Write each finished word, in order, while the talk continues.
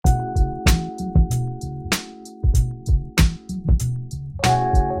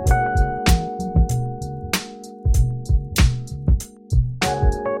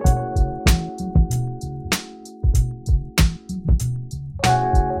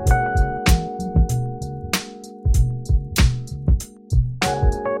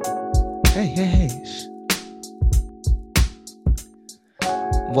Hey.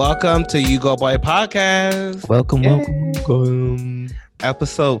 Welcome to You Go Boy Podcast. Welcome.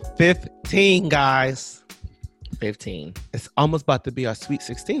 Episode 15, guys. 15. It's almost about to be our Sweet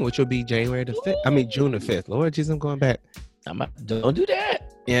 16, which will be January the 5th. I mean, June the 5th. Lord Jesus, I'm going back. Don't do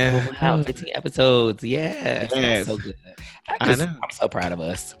that. Yeah. Wow, 15 episodes. Yes. That's so good. I know. I'm so proud of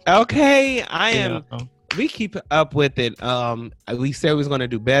us. Okay, I am. You know? We keep up with it. We said we was going to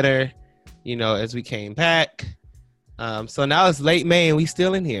do better, as we came back. So now it's late May and we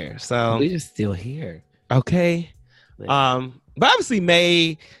still in here. So we're just still here. Okay. But obviously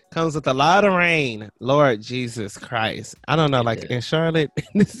May comes with a lot of rain. Lord Jesus Christ. I don't know, like in Charlotte,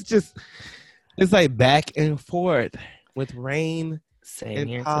 it's like back and forth with rain. Same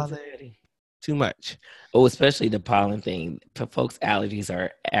here in Cincinnati. Too much. Oh, especially the pollen thing. For folks, allergies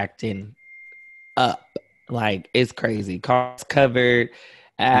are acting up. Like, it's crazy. Cars covered.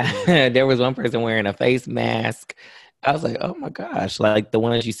 There was one person wearing a face mask. I was like, oh my gosh, like the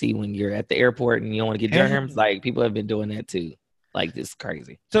ones you see when you're at the airport and you don't want to get germs. Like, people have been doing that too. Like, this is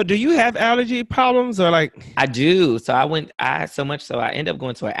crazy. So do you have allergy problems or like? I do. So I end up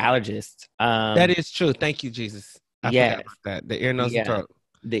going to an allergist. That is true. Thank you, Jesus. I forgot about that. The ear, nose, and throat.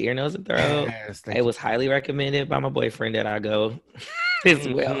 The ear, nose, and throat. Yes, it was highly recommended by my boyfriend that I go as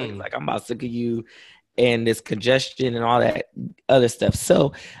well. He's like, I'm about sick of you and this congestion and all that other stuff.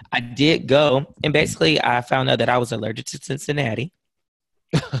 So I did go, and basically I found out that I was allergic to Cincinnati.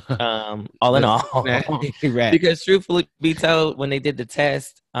 All in all, because truthfully be told, when they did the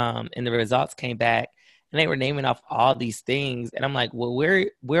test, and the results came back, and they were naming off all these things, and I'm like, well, where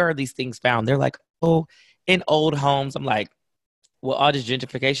are these things found? They're like, oh, in old homes. I'm like, well, all this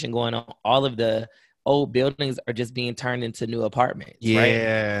gentrification going on, all of the old buildings are just being turned into new apartments.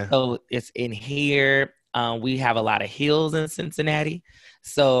 Yeah. Right? So it's in here. We have a lot of hills in Cincinnati.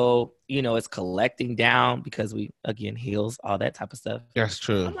 So, it's collecting down because we, again, hills, all that type of stuff. That's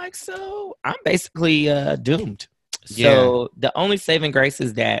true. I'm like, so I'm basically doomed. So the only saving grace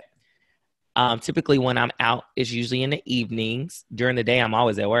is that typically when I'm out, it's usually in the evenings. During the day, I'm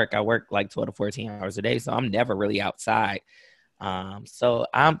always at work. I work like 12 to 14 hours a day. So I'm never really outside. So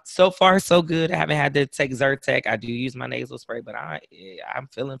I'm so far so good. I haven't had to take Zyrtec. I do use my nasal spray, but I'm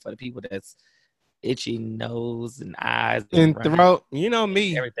feeling for the people that's itchy nose and eyes and throat. You know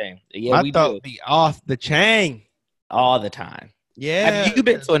me. Everything. Yeah, my throat be off the chain all the time. Yeah. Have you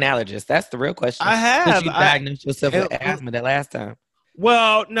been to an allergist? That's the real question. I have. Did you diagnose yourself with asthma that last time?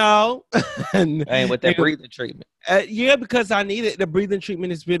 Well, no. And with that breathing treatment. Yeah, because I needed the breathing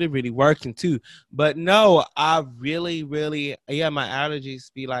treatment is really, really working too. But no, I really, really, my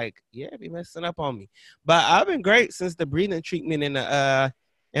allergies be be messing up on me. But I've been great since the breathing treatment and the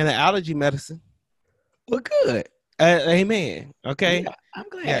allergy medicine. Well, good. Amen. Okay. Yeah, I'm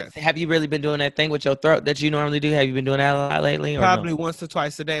glad. Yes. Have you really been doing that thing with your throat that you normally do? Have you been doing that a lot lately? Probably once or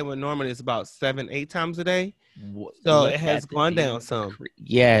twice a day, when normally it's about 7-8 times a day. So it has gone down some.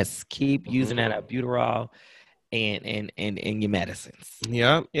 Yes. Keep using that albuterol and your medicines.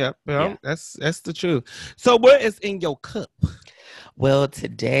 Yeah. That's the truth. So what is in your cup? Well,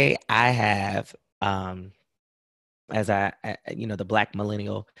 today I have the Black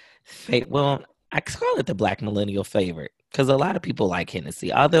Millennial I call it the Black Millennial favorite because a lot of people like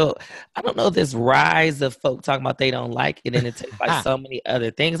Hennessy. Although I don't know this rise of folk talking about they don't like it, and it takes like so many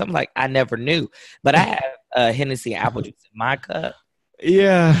other things. I'm like, I never knew, but I have Hennessy apple juice in my cup.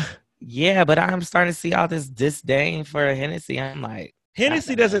 Yeah, but I'm starting to see all this disdain for Hennessy. I'm like,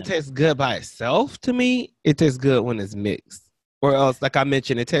 Hennessy doesn't taste good by itself to me. It tastes good when it's mixed, or else, like I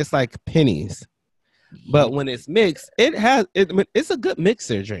mentioned, it tastes like pennies. But when it's mixed, it's a good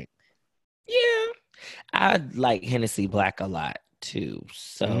mixer drink. Yeah, I like Hennessy Black a lot too.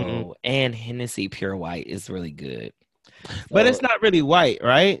 So, and Hennessy Pure White is really good. But it's not really white,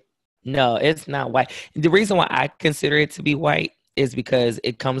 right? No, it's not white. The reason why I consider it to be white is because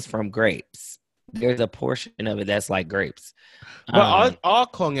it comes from grapes. There's a portion of it that's like grapes. But all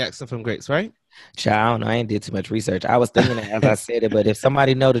cognacs are from grapes, right? Child, I don't know. I ain't did too much research. I was thinking that as I said it, but if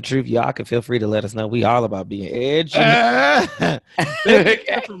somebody know the truth, y'all can feel free to let us know. We all about being edgy.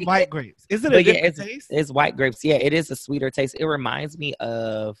 From white grapes. Is it a different taste? It's white grapes. Yeah, it is a sweeter taste. It reminds me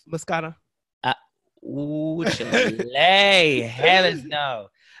of Moscato. Chile. Heavens no.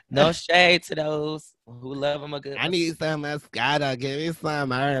 No shade to those who love them a good. I need some Moscato. Give me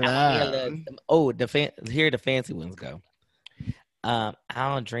some. Here the fancy ones go. I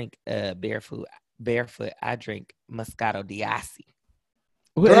don't drink barefoot. I drink Moscato Diassi.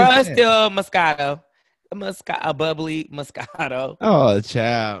 Girl, it's still Moscato. A bubbly Moscato. Oh,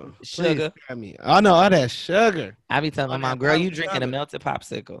 child. Sugar. Oh, no, all that sugar. I be telling my mom, girl, you drinking a melted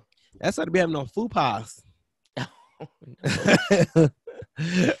popsicle. That's what they be having on food pies.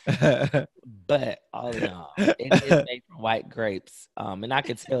 But all in all, it is made from white grapes. And I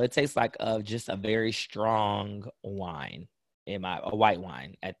could tell it tastes like just a very strong wine, a white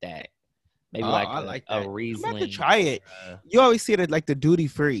wine at that. Maybe like a Riesling. I'm about to try it. You always see it at like the duty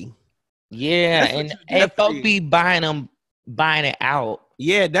free. Yeah, and folk be buying it out.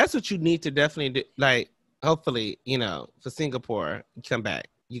 Yeah, that's what you need to definitely do. Like, hopefully, for Singapore, you come back.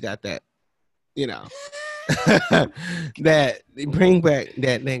 You got that, that bring back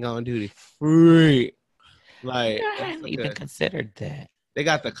that thing on duty free. Like, I hadn't even considered that. They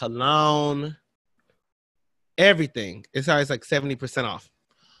got the cologne, everything. It's always like 70% off.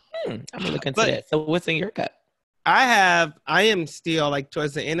 I'm gonna look into that. So what's in your cup? I am still like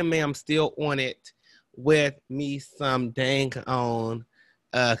towards the end of May, I'm still on it with me some dang on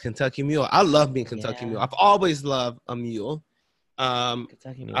Kentucky Mule. I love me Kentucky Mule. I've always loved a mule.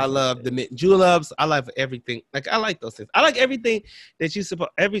 Kentucky Mule. I love the mint juleps. I love everything. Like I like those things. I like everything that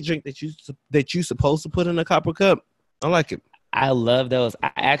every drink that you supposed to put in a copper cup. I like it. I love those.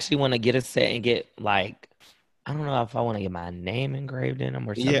 I actually want to get a set and get like, I don't know if I want to get my name engraved in them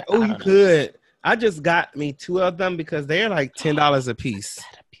or something. Yeah. Oh, you could. I just got me 2 of them because they're like $10 a piece. That's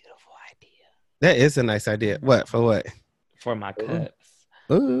a beautiful idea. That is a nice idea. What? For what? For my cups.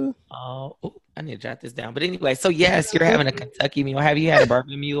 Ooh. Oh, I need to jot this down. But anyway, so yes, you're having a Kentucky Mule. Have you had a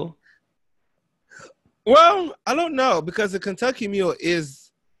bourbon mule? Well, I don't know because the Kentucky Mule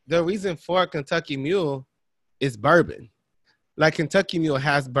is the reason for a Kentucky Mule is bourbon. Like Kentucky Mule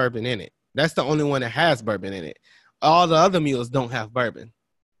has bourbon in it. That's the only one that has bourbon in it. All the other mules don't have bourbon.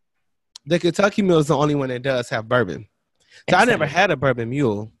 The Kentucky Mule is the only one that does have bourbon. So I never had a bourbon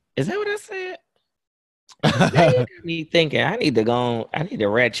mule. Is that what I said? Now you got me thinking I need to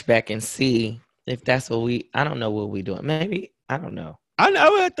retch back and see if that's what I don't know what we doing. Maybe, I don't know. I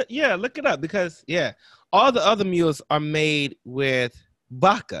know. Yeah, look it up because, all the other mules are made with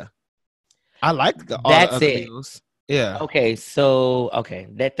vodka. I like all the other mules. Yeah. Okay, so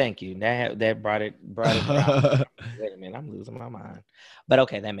thank you. That brought it around. Wait a minute, I'm losing my mind. But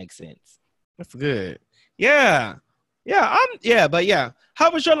okay, that makes sense. That's good. Yeah. But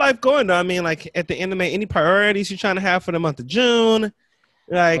how was your life going though? I mean, like at the end of May, any priorities you're trying to have for the month of June?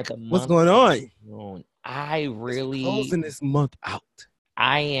 Like what's going on? I really closing this month out.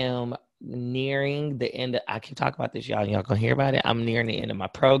 I am nearing the end I keep talking about this, y'all gonna hear about it. I'm nearing the end of my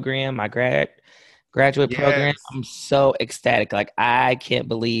program, my graduate program. I'm so ecstatic. Like I can't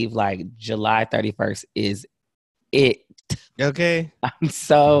believe like July 31st is it. Okay. I'm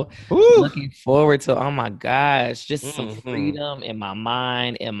so looking forward to, oh my gosh, just some freedom in my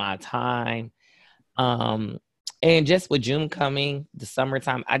mind, in my time. And just with June coming, the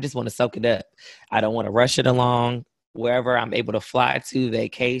summertime, I just want to soak it up. I don't want to rush it along. Wherever I'm able to fly to,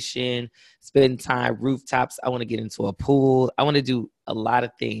 vacation, spend time, rooftops. I want to get into a pool. I want to do a lot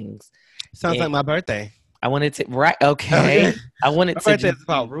of things. Sounds like my birthday. I wanted to, right? Okay. I wanted my birthday is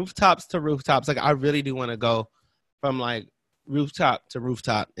about rooftops to rooftops. Like I really do want to go from like rooftop to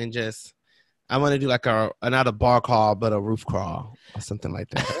rooftop and just, I want to do like not a bar crawl, but a roof crawl or something like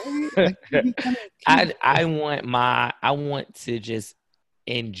that. I want to just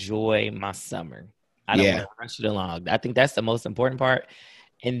enjoy my summer. I don't want to rush it along. I think that's the most important part.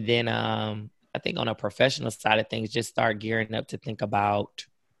 And then I think on a professional side of things, just start gearing up to think about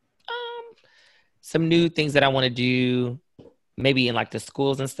some new things that I want to do, maybe in like the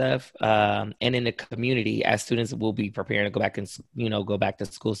schools and stuff, and in the community as students will be preparing to go back and, go back to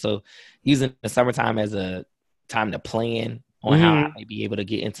school. So using the summertime as a time to plan on how I may be able to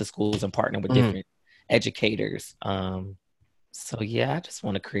get into schools and partner with different educators. So yeah, I just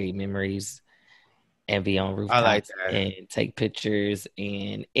want to create memories and be on rooftops and take pictures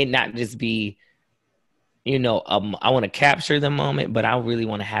and it not just be, I want to capture the moment, but I really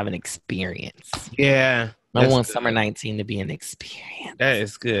want to have an experience. Yeah. I want summer 19 to be an experience. That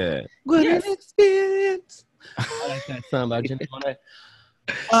is good. What an experience. I like that song about Jenny.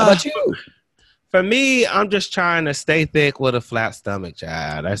 How about you? For me, I'm just trying to stay thick with a flat stomach,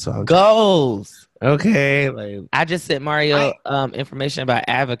 child. That's what I'm goals. Okay. Like I just sent Mario information about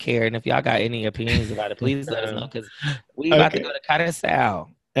Avocare, and if y'all got any opinions about it, please let us know because we about to go to Carasal.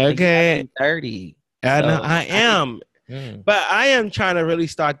 Okay. 30. I am. But I am trying to really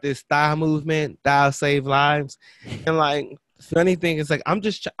start this thigh movement, thigh save lives. And like, funny thing is like,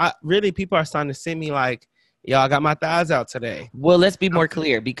 really people are starting to send me like, yo, I got my thighs out today. Well, let's be more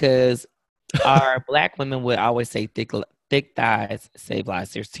clear because our Black women would always say thick thighs save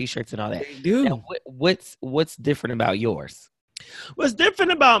lives. There's t-shirts and all that. They do. Now, what's different about yours? What's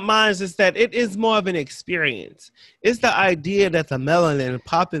different about mine is that it is more of an experience. It's the idea that the melanin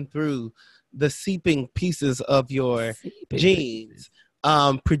popping through the seeping pieces of your genes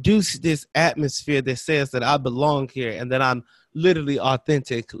produce this atmosphere that says that I belong here and that I'm literally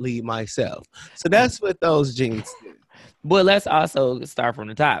authentically myself. So that's what those genes do. Well, let's also start from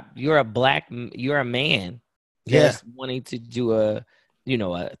the top. You're a man that's wanting to do a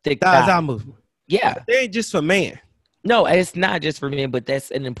thick thigh movement. Yeah. But they ain't just for men. No, it's not just for men, but that's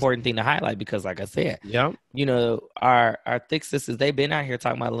an important thing to highlight because, like I said, our thick sisters, they've been out here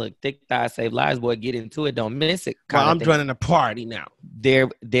talking about, look, thick thighs save lives, boy, get into it, don't miss it. Well, I'm running a party now. There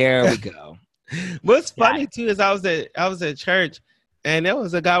we go. What's funny too is I was at church and there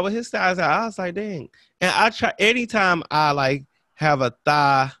was a guy with his thighs out. I was like, dang. And I try anytime I like have a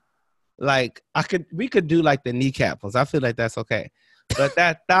thigh, like we could do like the kneecap ones. I feel like that's okay. But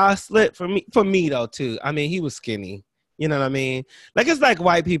that thigh slit for me though too. I mean, he was skinny. You know what I mean? Like, it's like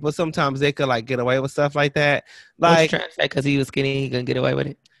white people. Sometimes they could like get away with stuff like that. Like, what you trying to say? Because he was skinny, he couldn't get away with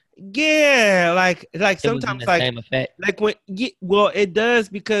it. Yeah, like sometimes like same effect. Like well, it does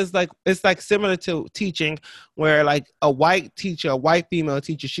because like it's like similar to teaching, where like a white female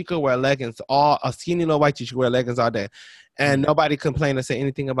teacher, she could wear leggings. A skinny little white teacher could wear leggings all day, and nobody complain or say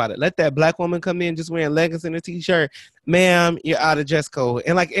anything about it. Let that black woman come in just wearing leggings and a t-shirt, ma'am, you're out of dress code.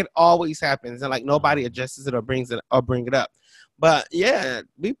 And like it always happens, and like nobody adjusts it or bring it up. But yeah,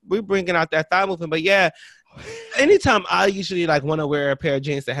 we bringing out that thigh movement. But yeah, anytime I usually like want to wear a pair of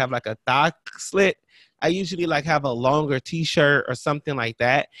jeans that have like a thigh slit, I usually like have a longer t-shirt or something like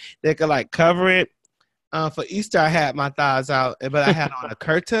that that could like cover it. For Easter, I had my thighs out, but I had on a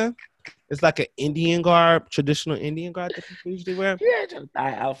kurta. It's like an Indian garb, traditional Indian garb that people usually wear. You had your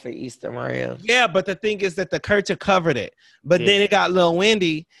thigh out for Easter, Maria. Yeah, but the thing is that the kurta covered it. But then it got a little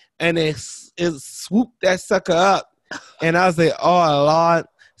windy and it swooped that sucker up. And I was like, oh, Lord.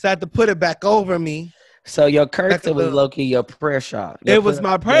 So I had to put it back over me. So your kurta was low-key your prayer shawl. It was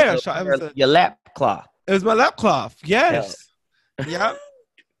my prayer shawl. It was your lap cloth. It was my lap cloth. Yes. Yep.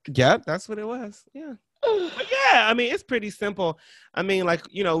 Yep. That's what it was. Yeah. But yeah, I mean, it's pretty simple. I mean, like,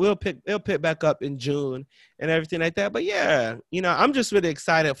 they'll pick back up in June and everything like that. But yeah, I'm just really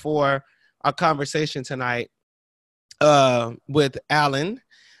excited for our conversation tonight with Alan,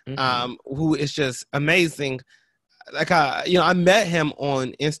 who is just amazing. Like, I met him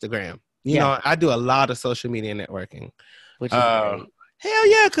on Instagram. I do a lot of social media networking. Which is great. Hell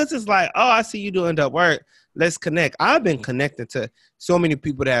yeah, because it's like, oh, I see you doing that work. Let's connect. I've been connected to so many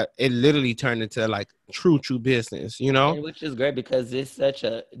people that it literally turned into like true business, Which is great because it's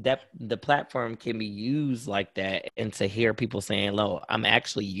the platform can be used like that. And to hear people saying, "Lo, I'm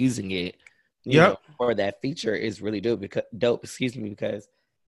actually using it," or that feature is really dope because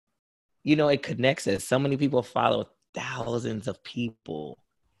it connects us. So many people follow thousands of people.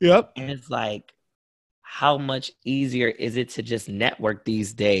 Yep. And it's like, how much easier is it to just network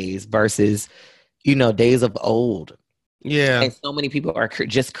these days versus, days of old? Yeah. And so many people are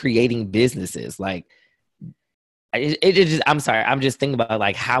just creating businesses. Like, it just, I'm sorry, I'm just thinking about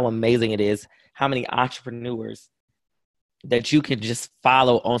like how amazing it is, how many entrepreneurs that you can just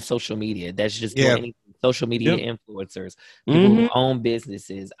follow on social media. That's just doing anything. Social media influencers, people who own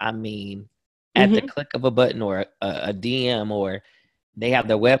businesses. I mean, at the click of a button or a DM, or they have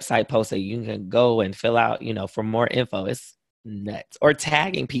their website posted, you can go and fill out, for more info. It's nuts. Or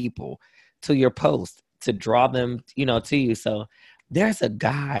tagging people to your post to draw them, to you. So there's a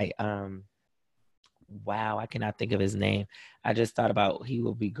guy, wow, I cannot think of his name. I just thought about he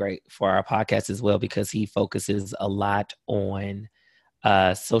will be great for our podcast as well because he focuses a lot on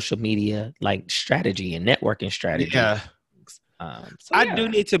social media, like strategy and networking strategy. Yeah. I do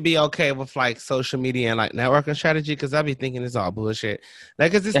need to be okay with like social media and like networking strategy because I be thinking it's all bullshit.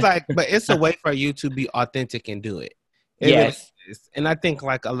 Like, cause it's like, but it's a way for you to be authentic and do it. Yes. Really, and I think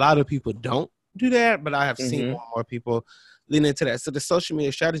like a lot of people don't do that, but I have seen more people lean into that. So the social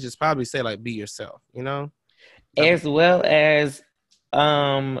media strategists probably say like, be yourself, as well as,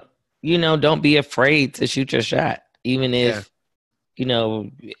 don't be afraid to shoot your shot, even if,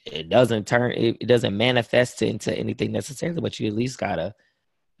 it doesn't manifest into anything necessarily, but you at least gotta,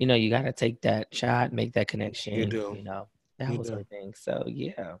 you gotta take that shot, make that connection. You do. That was the thing. So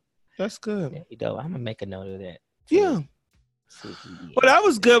yeah. That's good. I'm gonna make a note of that. Yeah. Well, that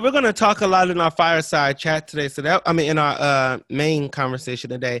was good. We're gonna talk a lot in our fireside chat today. In our main conversation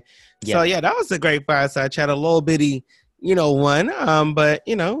today. Yeah. So yeah, that was a great fireside chat. A little bitty, one. But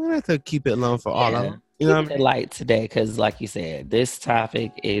we have to keep it low for all of them. Keep it light today, because like you said, this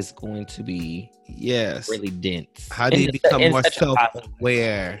topic is going to be Yes. Really dense. How do you become more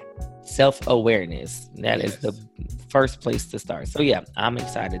self-aware? Self-awareness. That is the first place to start. So yeah, I'm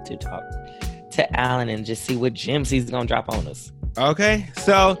excited to talk to Alan and just see what gems he's gonna drop on us. Okay,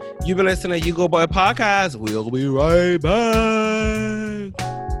 so you've been listening to You Go Boy Podcast. We'll be right back.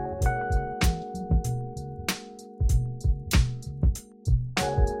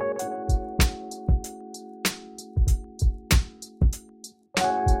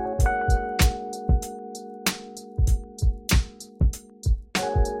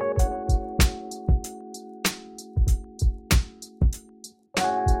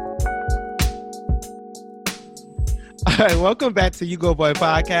 All right, welcome back to You Go Boy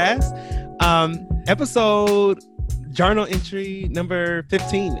Podcast. Episode journal entry number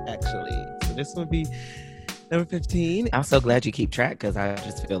 15, actually. So this will be number 15. I'm so glad you keep track because I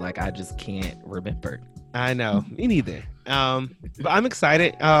just feel like I just can't remember. I know, me neither. But I'm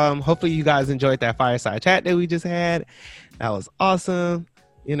excited. Hopefully you guys enjoyed that fireside chat that we just had. That was awesome.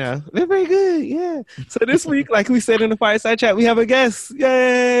 You know, they're very good. Yeah. So this week, like we said in the fireside chat, we have a guest.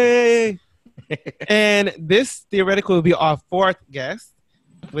 Yay! And this theoretically will be our fourth guest,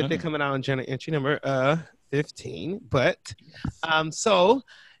 with it coming out on journal entry number 15. But so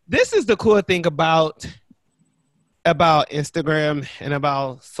this is the cool thing about Instagram and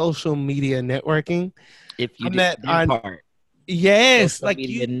about social media networking. If you did that part, yes, social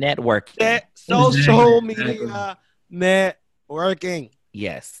media networking, social media networking.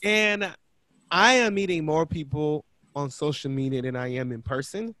 Yes, and I am meeting more people on social media than I am in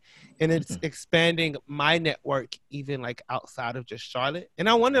person. And it's expanding my network even like outside of just Charlotte. And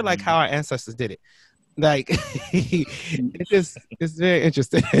I wonder like how our ancestors did it. Like it's very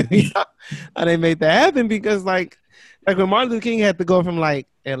interesting how they made that happen, because like when Martin Luther King had to go from like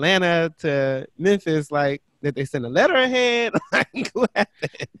Atlanta to Memphis, like did they send a letter ahead? Like, what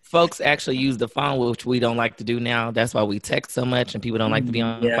happened? Folks actually use the phone, which we don't like to do now. That's why we text so much, and people don't like to be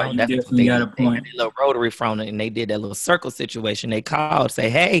on the phone. That's what they got a point. They little rotary phone, and they did that little circle situation. They called, say,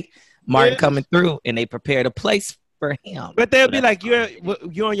 "Hey, Martin coming through," and they prepared a place for him. But they'll be like, "You're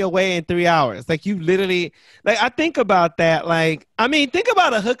on your way in 3 hours." Like you literally, like I think about that. Like I mean, think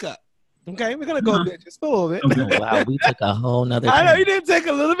about a hookup. Okay, we're gonna go just for a little bit. Oh, wow, we took a whole nother. I know you didn't take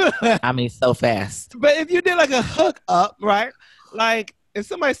a little bit. I mean, so fast. But if you did like a hook up, right? Like if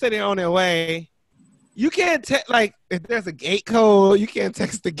somebody said they're on their way, you can't text. Like if there's a gate code, you can't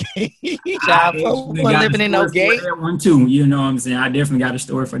text the gate. Child, living in no gate. That one too. You know what I'm saying? I definitely got a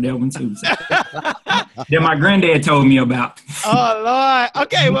story for that one too. So. That my granddad told me about. Oh Lord.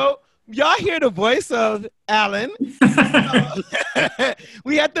 Okay, well. Y'all hear the voice of Alan.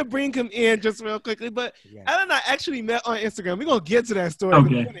 We have to bring him in just real quickly. But Alan and I actually met on Instagram. We're going to get to that story. Okay.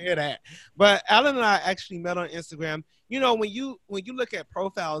 We're going to hear that. But Alan and I actually met on Instagram. You know, when you look at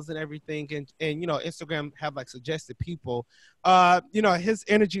profiles and everything and you know, Instagram have like suggested people, you know, his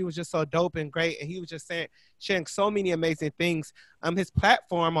energy was just so dope and great. And he was just sharing so many amazing things. His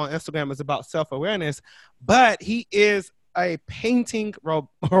platform on Instagram is about self-awareness, but he is a painting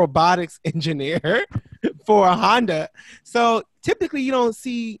robotics engineer for Honda. So typically you don't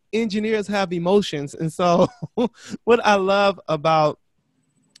see engineers have emotions. And so what I love about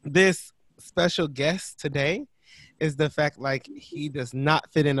this special guest today is the fact like he does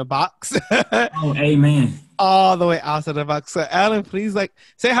not fit in a box. Oh, amen. All the way outside the box. So Alan, please like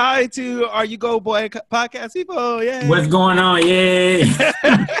say hi to our You Go Boy podcast people. Yeah. What's going on? Yeah.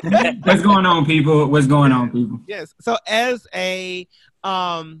 What's going on, people? What's going on, people? Yes. So as a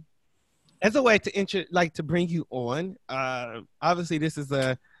way to bring you on, obviously this is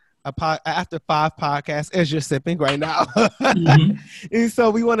a after 5 podcasts as you're sipping right now. And so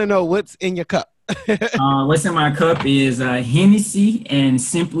we want to know what's in your cup. What's in my cup is Hennessy and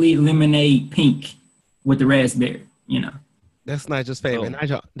Simply Lemonade Pink with the raspberry, you know. That's Nigel's favorite.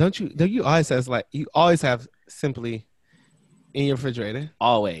 Nigel, don't you always have Simply in your refrigerator?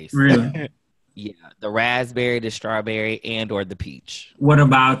 Always. Really? Yeah, the raspberry, the strawberry, and or the peach. What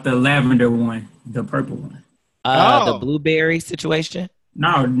about the lavender one, the purple one? The blueberry situation?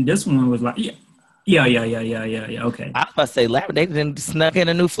 No, this one was like, yeah. Okay. I was about to say lavender. They didn't snuck in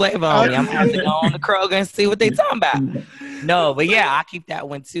a new flavor on me. I'm going to go on the Kroger and see what they talking about. No, but yeah, I keep that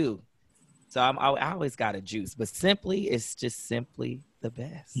one too. So I always got a juice, but Simply is just simply the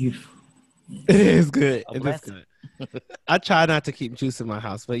best. Beautiful. It is good. It is good. I try not to keep juice in my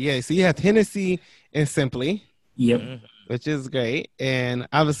house, but yeah. So you have Hennessy and Simply. Yep. Which is great. And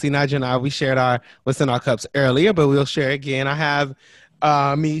obviously Nigel and I, we shared what's in our cups earlier, but we'll share again. I have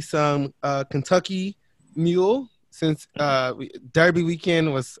me some Kentucky Mule since Derby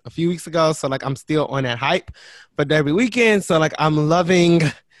weekend was a few weeks ago. So like I'm still on that hype for Derby weekend. So like I'm loving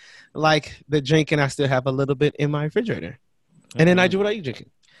like the drink, and I still have a little bit in my refrigerator. And then Nigel, what are you drinking?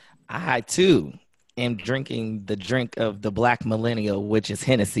 I too am drinking the drink of the Black millennial, which is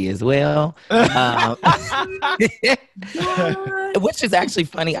Hennessy as well. Which is actually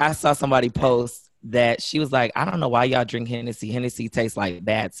funny. I saw somebody post that she was like, I don't know why y'all drink Hennessy. Hennessy tastes like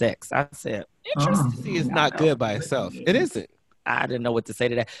bad sex. I said, Hennessy is not good by itself. It isn't. I didn't know what to say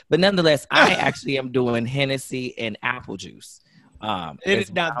to that. But nonetheless, I actually am doing Hennessy and apple juice. Now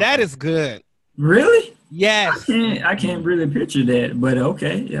that is good. Really? Yes. I can't really picture that, but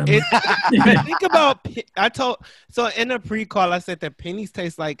okay. Yeah. Think about, so in the pre-call, I said that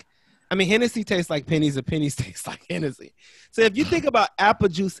Hennessy tastes like pennies and pennies taste like Hennessy. So if you think about apple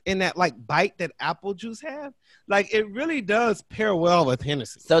juice in that like bite that apple juice have, like it really does pair well with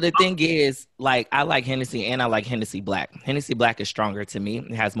Hennessy. So the thing is, like, I like Hennessy and I like Hennessy Black. Hennessy Black is stronger to me.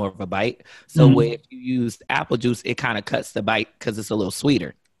 It has more of a bite. So if you use apple juice, it kind of cuts the bite because it's a little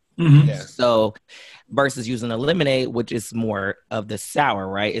sweeter. Mm-hmm. Yeah. So versus using a lemonade, which is more of the sour,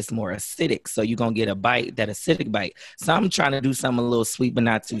 right? It's more acidic. So you're going to get a bite, that acidic bite. So I'm trying to do something a little sweet, but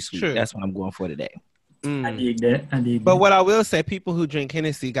not too sweet. True. That's what I'm going for today. I dig that. But what I will say, people who drink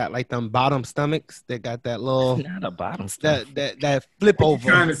Hennessy got like them bottom stomachs. They got that little, not a bottom stomach. that flip What over.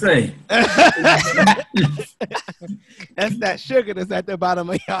 you trying to say? That's that sugar that's at the bottom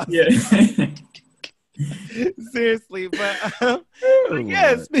of y'all. Yeah. Seriously, but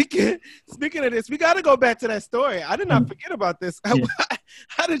yeah, speaking of this, we got to go back to that story. I did not forget about this. Yeah.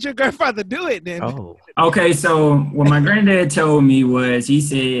 How did your grandfather do it then? Oh, Okay, so what my granddad told me was he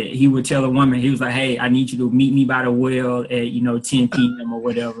said he would tell a woman, he was like, hey, I need you to meet me by the well at, 10 p.m. or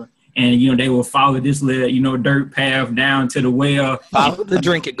whatever. And, they will follow this little, dirt path down to the well. follow the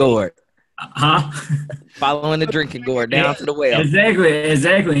drinking gourd. Huh? Following the drinking gourd down to the well. Exactly.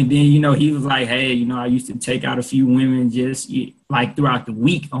 And then, he was like, hey, I used to take out a few women just like throughout the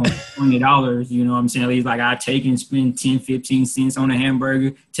week on $20. You know what I'm saying? He's like, I take and spend 10, 15 cents on a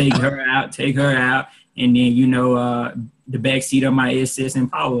hamburger, take her out. And then, the backseat of my SS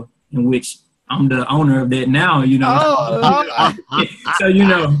Impala, in which I'm the owner of that now, So,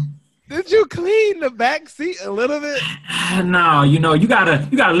 Did you clean the back seat a little bit? No, you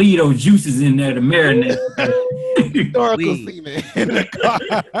gotta leave those juices in there to marinate. Historical semen in the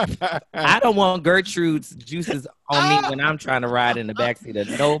car. I don't want Gertrude's juices on me when I'm trying to ride in the backseat of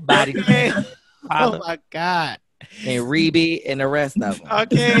nobody. Oh my God. And Reby and the rest of them.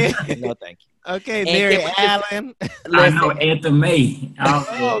 Okay. No, thank you. Okay, Mary Allen. I know Anthony May.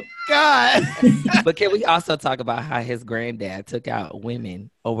 Oh God. But can we also talk about how his granddad took out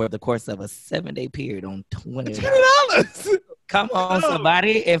women over the course of a 7-day period on $20? Come on,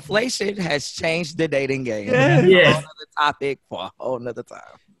 somebody. Inflation has changed the dating game. Yeah. Yes. A whole nother topic for a whole nother time.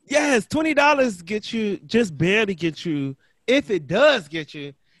 Yes, $20 just barely get you. If it does get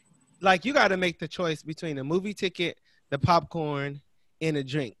you, like you got to make the choice between a movie ticket, the popcorn, and a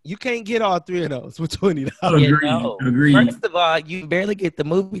drink. You can't get all three of those for $20. Agreed. First of all, you barely get the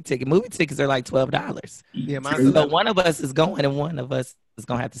movie ticket. Movie tickets are like $12. Yeah, So one of us is going and one of us is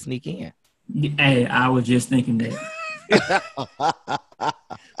going to have to sneak in. Hey, I was just thinking that.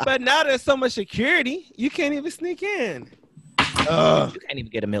 But now there's so much security, you can't even sneak in. You can't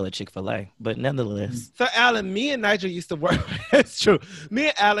even get a meal at Chick-fil-A, but nonetheless. So, Alan, me and Nigel used to work. That's true.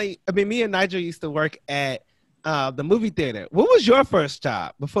 Me and Nigel used to work at the movie theater. What was your first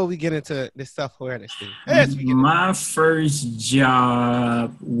job before we get into this self-awareness thing? My first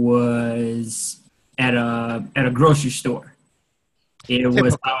job was at a grocery store. It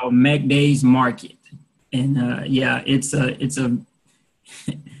was called McDay's Market, and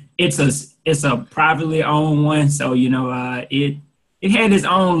it's a privately owned one. So it had its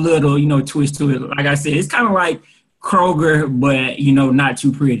own little twist to it. Like I said, it's kind of like Kroger, but not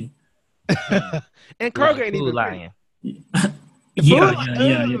too pretty. And Kroger ain't even Lion.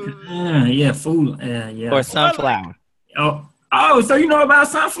 Food. Or Sunflower. Oh, so you know about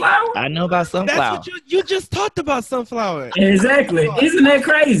Sunflower? I know about Sunflower. That's what you just talked about, Sunflower. Exactly. Isn't that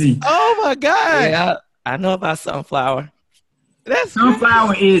crazy? Oh my God. Yeah, I know about Sunflower. That's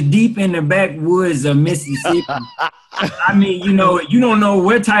Sunflower is deep in the backwoods of Mississippi. I mean, you don't know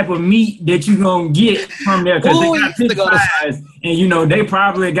what type of meat that you're going to get from there because they got pig pies. And, they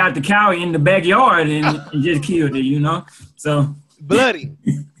probably got the cow in the backyard and just killed it, So bloody.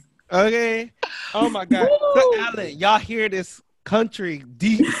 Okay. Oh, my God. So, Alan, y'all hear this country,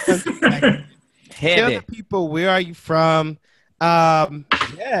 deep country. Tell the people, where are you from?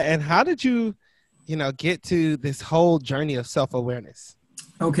 And how did you, get to this whole journey of self-awareness?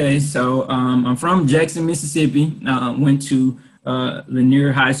 Okay, so I'm from Jackson, Mississippi. Went to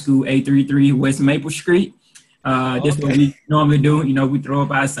Lanier High School, 833 West Maple Street. That's what we normally do. You know, we throw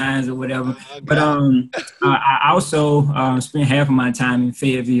up our signs or whatever. But I also spent half of my time in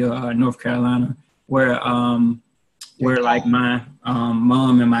Fayetteville, North Carolina, where like my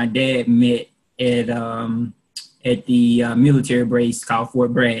mom and my dad met at the military base called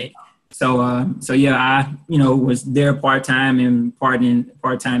Fort Bragg. So yeah, I was there part time and part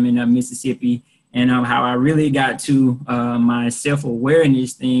time in Mississippi. And how I really got to my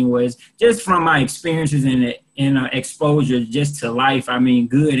self-awareness thing was just from my experiences and exposure just to life. I mean,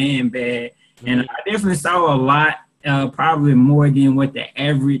 good and bad. And I definitely saw a lot, probably more than what the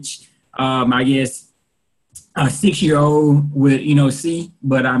average, I guess, a 6-year-old would, see.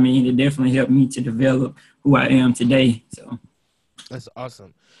 But I mean, it definitely helped me to develop who I am today. So that's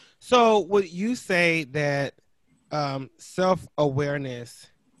awesome. So would you say that self-awareness,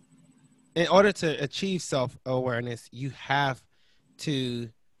 in order to achieve self-awareness, you have to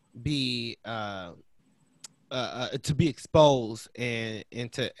be exposed and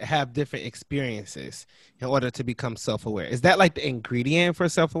to have different experiences in order to become self-aware? Is that like the ingredient for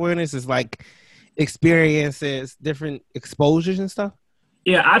self-awareness? Is like experiences, different exposures and stuff?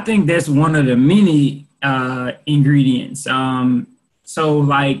 Yeah, I think that's one of the many ingredients. So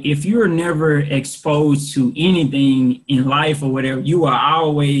like if you're never exposed to anything in life or whatever, you will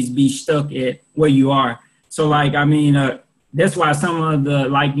always be stuck at where you are. So like, I mean, that's why some of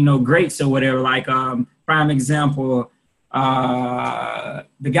the greats or whatever, like prime example,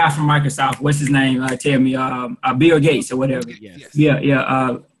 the guy from Microsoft, what's his name? Tell me, Bill Gates or whatever. Yes.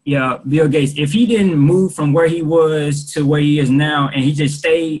 Yeah, Bill Gates. If he didn't move from where he was to where he is now, and he just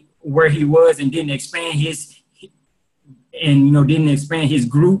stayed where he was and didn't expand his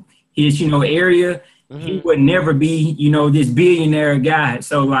group, his area, he would never be this billionaire guy.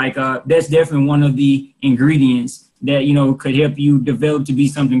 So like that's definitely one of the ingredients that could help you develop to be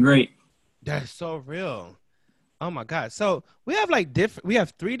something great. That's so real. Oh my God. So we have we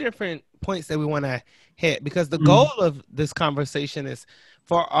have 3 different points that we want to hit, because the goal of this conversation is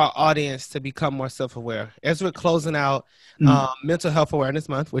for our audience to become more self-aware. As we're closing out Mental Health Awareness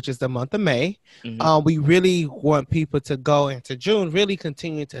Month, which is the month of May, we really want people to go into June, really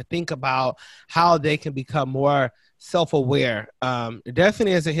continue to think about how they can become more self-aware.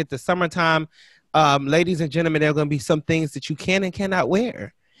 Definitely as it hit the summertime, ladies and gentlemen, there are going to be some things that you can and cannot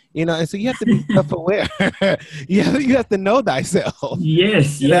wear. And so you have to be self-aware. you have to know thyself.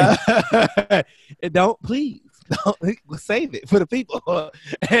 Yes, yeah. Don't save it for the people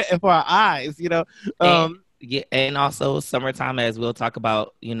and for our eyes, and also summertime, as we'll talk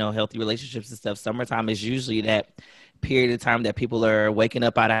about, healthy relationships and stuff. Summertime is usually that period of time that people are waking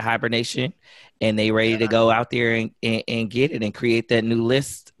up out of hibernation and they ready to go out there and get it and create that new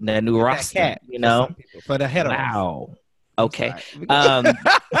list, that new roster, for the head. Wow. Okay.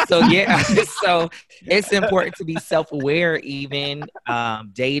 So it's important to be self-aware, even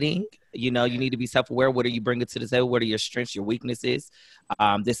dating. You need to be self-aware. What are you bringing to the table? What are your strengths, your weaknesses?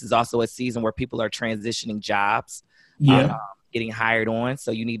 This is also a season where people are transitioning jobs, getting hired on.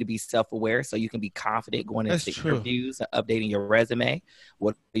 So you need to be self-aware so you can be confident going into interviews, updating your resume.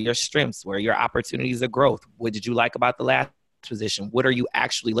 What are your strengths? Where are your opportunities of growth? What did you like about the last position? What are you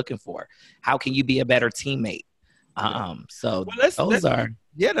actually looking for? How can you be a better teammate? That's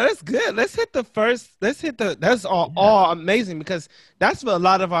good. Let's hit that's all amazing, because that's what a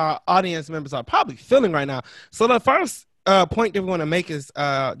lot of our audience members are probably feeling right now. So the first point that we want to make is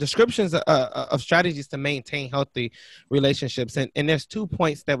descriptions of strategies to maintain healthy relationships. And there's 2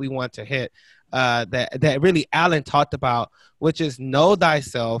 points that we want to hit that really Alan talked about, which is know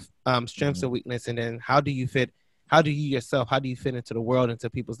thyself, strengths and weakness, and then how do you fit into the world, into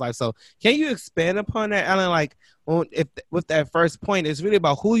people's lives. So can you expand upon that, Alan? Like, with that first point, it's really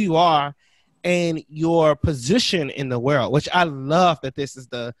about who you are and your position in the world, which I love that this is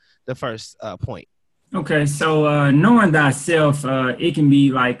the first point. Okay, so knowing thyself, it can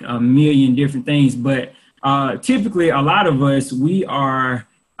be like a million different things, but typically a lot of us, we are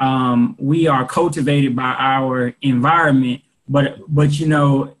cultivated by our environment, but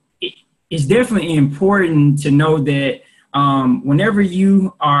it's definitely important to know that whenever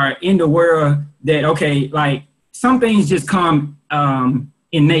you are in the world, that like some things just come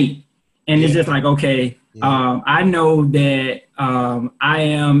innate, and it's just like, I know that I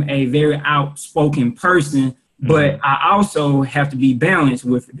am a very outspoken person, but I also have to be balanced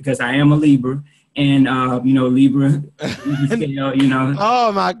with it, because I am a Libra, and Libra,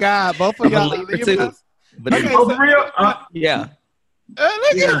 Oh my God, both of y'all Libra too. But for real, yeah. When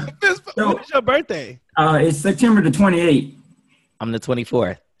is your birthday? It's September the 28th. I'm the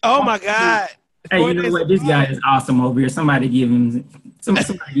 24th. Oh my God. Hey, you know what? This guy is awesome over here. Somebody give him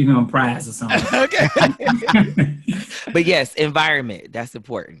a prize or something. Okay. But yes, environment. That's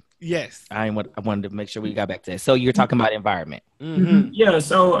important. Yes. I wanted to make sure we got back to that. So you're talking about environment. Mm-hmm. Yeah.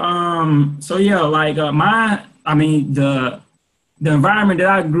 So yeah, like the environment that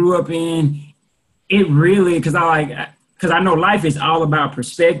I grew up in, it really, because I know life is all about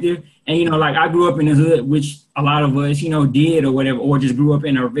perspective. And, you know, like I grew up in the hood, which a lot of us, you know, did or whatever, or just grew up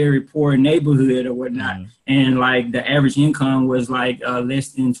in a very poor neighborhood or whatnot. Mm-hmm. And like the average income was like less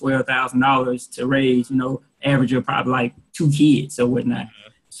than $12,000 to raise, you know, average of probably like 2 kids or whatnot.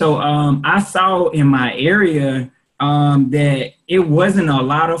 Mm-hmm. So I saw in my area that it wasn't a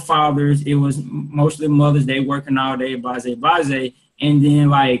lot of fathers. It was mostly mothers. They working all day, blase. And then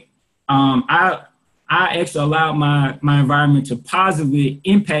like I actually allowed my environment to positively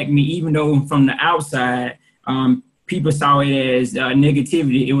impact me, even though from the outside, people saw it as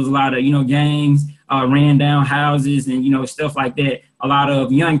negativity. It was a lot of, you know, gangs, ran down houses and, you know, stuff like that. A lot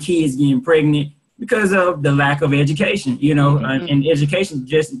of young kids getting pregnant because of the lack of education, you know, and education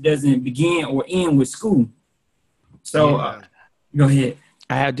just doesn't begin or end with school. So go ahead.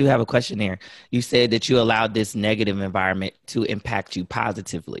 I do have a question there. You said that you allowed this negative environment to impact you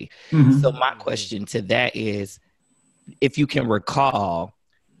positively. Mm-hmm. So my question to that is, if you can recall,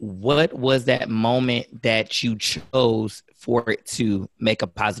 what was that moment that you chose for it to make a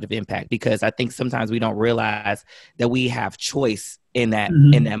positive impact? Because I think sometimes we don't realize that we have choice in that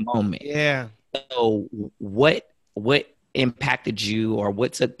in that moment. Yeah. So what impacted you, or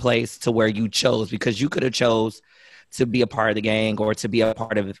what took place to where you chose? Because you could have chose to be a part of the gang or to be a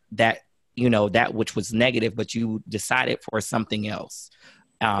part of that, you know, that which was negative, but you decided for something else.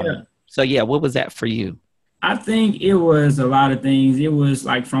 So yeah, what was that for you? I think it was a lot of things. It was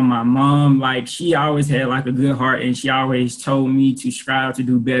like from my mom, like she always had like a good heart and she always told me to strive to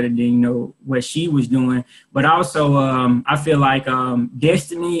do better than, you know, what she was doing. But also I feel like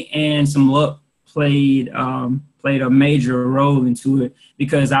destiny and some luck played a major role into it,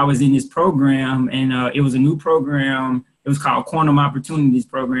 because I was in this program and it was a new program. It was called Quantum Opportunities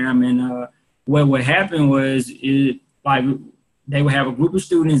Program. And what would happen was they would have a group of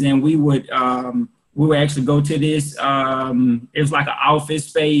students and we would actually go to this. It was like an office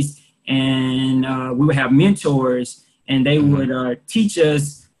space, and we would have mentors, and they would teach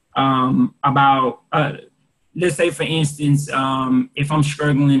us about, let's say, for instance, if I'm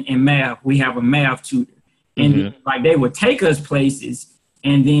struggling in math, we have a math tutor. And like they would take us places,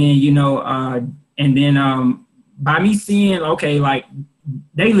 and then, you know, by me seeing, okay, like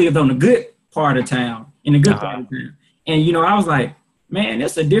they lived on the good part of town, in the good part of town. And, you know, I was like, man,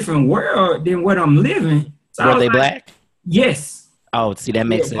 that's a different world than what I'm living. So were they black? Yes. Oh, see, that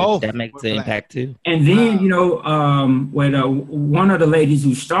makes an impact too. And then, you know, one of the ladies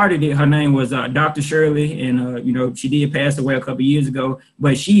who started it, her name was Dr. Shirley, and you know, she did pass away a couple years ago,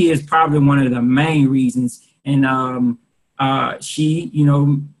 but she is probably one of the main reasons. And she, you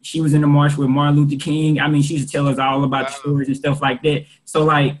know, she was in the march with Martin Luther King. I mean, she used to tell us all about the stories and stuff like that. So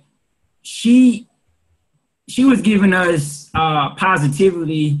like, she was giving us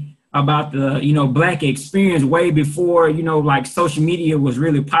positivity about the, you know, Black experience way before, you know, like social media was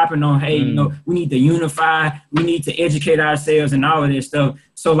really popping on, hey, you know, we need to unify, we need to educate ourselves and all of this stuff.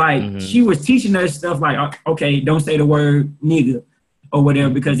 So like she was teaching us stuff like, okay, don't say the word nigga or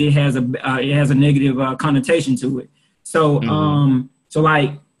whatever, because it has a negative connotation to it. So so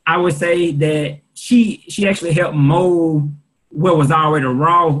like I would say that she actually helped mold what was already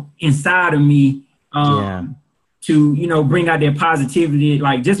raw inside of me. To, you know, bring out their positivity.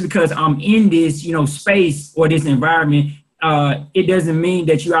 Like, just because I'm in this, you know, space or this environment, it doesn't mean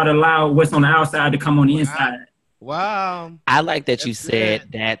that you ought to allow what's on the outside to come on the inside. Wow. I like that you said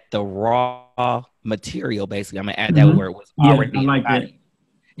that the raw material, basically, I'm going to add that word, was already I like that.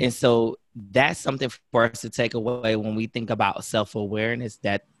 And so that's something for us to take away when we think about self-awareness,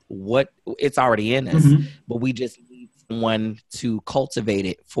 that it's already in us, but we just need someone to cultivate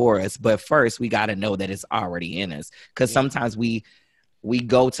it for us. But first, we got to know that it's already in us, because sometimes we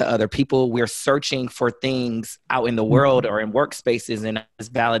go to other people, we're searching for things out in the world or in workspaces and this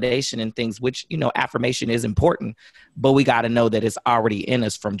validation and things, which, you know, affirmation is important, but we got to know that it's already in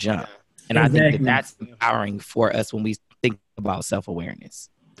us from jump. And I think that's empowering for us when we think about self-awareness.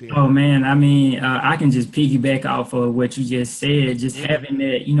 Oh man, I mean, I can just piggyback off of what you just said, just having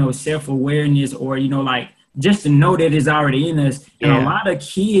that, you know, self-awareness, or, you know, like just to know that it's already in us. And a lot of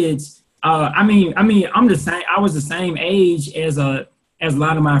kids, I mean, I'm the same. I was the same age as a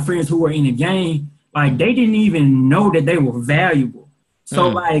lot of my friends who were in the game. Like, they didn't even know that they were valuable. So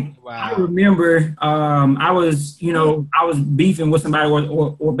like, I remember I was beefing with somebody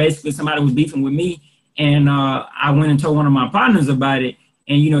or basically somebody was beefing with me. And I went and told one of my partners about it.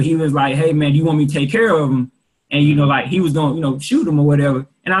 And, he was like, hey, man, you want me to take care of him? And, like he was going to, shoot him or whatever.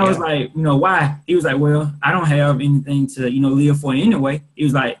 And I was like, why? He was like, well, I don't have anything to, live for anyway. He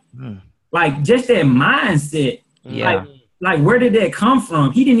was like, like just that mindset. Yeah. Like, where did that come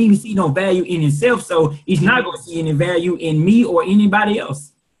from? He didn't even see no value in himself. So he's not going to see any value in me or anybody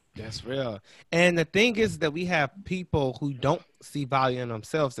else. That's real. And the thing is that we have people who don't see value in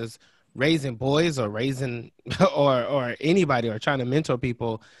themselves as raising boys or raising or anybody or trying to mentor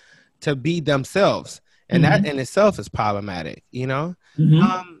people to be themselves. And that in itself is problematic,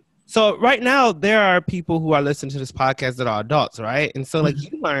 So right now there are people who are listening to this podcast that are adults, right? And so like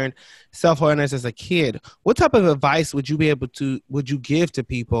you learned self-awareness as a kid. What type of advice would you give to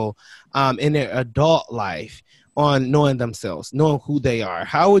people in their adult life on knowing themselves, knowing who they are?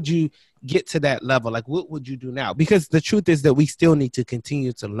 How would you get to that level? Like, what would you do now? Because the truth is that we still need to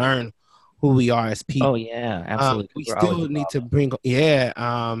continue to learn who we are as people. Oh yeah, absolutely. We still need to bring,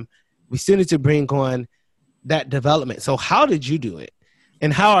 we still need to bring on that development. So how did you do it?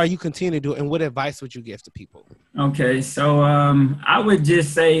 And how are you continuing to do it? And what advice would you give to people? Okay, so I would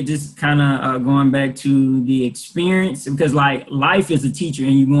just say, just kind of going back to the experience, because like life is a teacher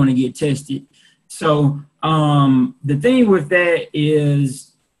and you want to get tested. So the thing with that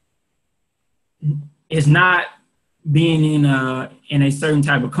is not being in a certain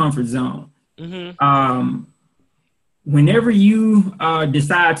type of comfort zone. Whenever you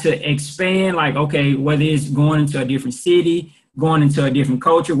decide to expand, like, okay, whether it's going into a different city, going into a different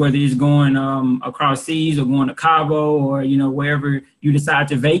culture, whether it's going across seas or going to Cabo or, wherever you decide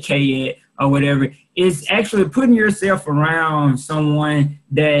to vacate at or whatever, it's actually putting yourself around someone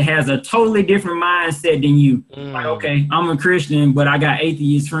that has a totally different mindset than you. Like, okay, I'm a Christian, but I got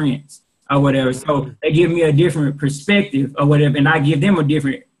atheist friends or whatever. So they give me a different perspective or whatever, and I give them a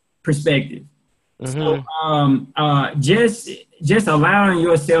different perspective. So just allowing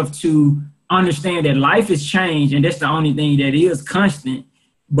yourself to understand that life has changed, and that's the only thing that is constant,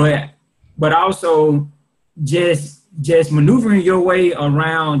 but also just maneuvering your way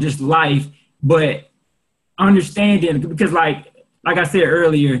around just life, but understanding, because like I said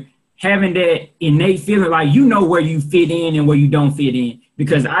earlier, having that innate feeling like where you fit in and where you don't fit in.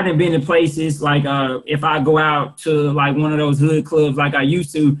 Because I done been in places like if I go out to like one of those hood clubs like I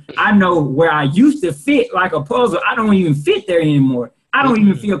used to, I know where I used to fit like a puzzle. I don't even fit there anymore. I don't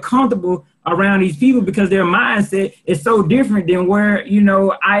even feel comfortable around these people because their mindset is so different than where,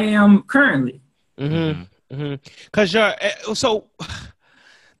 I am currently. Because so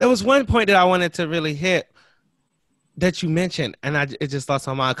there was one point that I wanted to really hit that you mentioned, and it just lost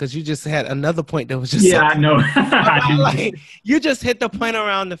my mind because you just had another point that was just I know. Like, you just hit the point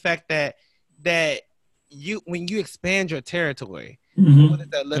around the fact that you, when you expand your territory, what does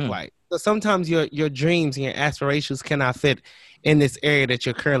that look like? So sometimes your dreams and your aspirations cannot fit in this area that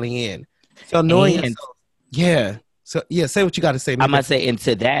you're currently in. So knowing yourself, say what you got to say. I might say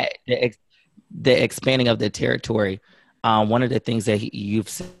into that the expanding of the territory. One of the things that you've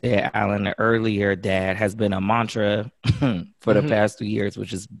said, Alan, earlier that has been a mantra for the past 2 years,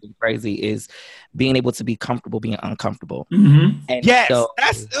 which is crazy, is being able to be comfortable being uncomfortable. And yes, so,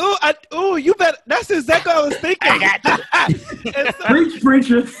 that's you bet. That's exactly what I was thinking. I got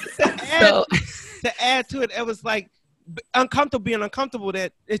preacher. To add to it, it was like uncomfortable being uncomfortable.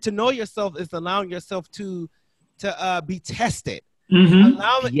 That to know yourself is allowing yourself to be tested.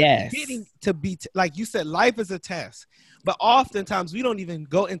 Getting to be like you said, life is a test. But oftentimes we don't even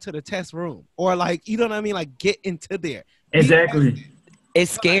go into the test room or like, you know what I mean? Like get into there. Exactly. It's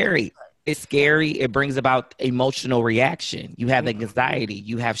scary. It's scary. It brings about emotional reaction. You have anxiety.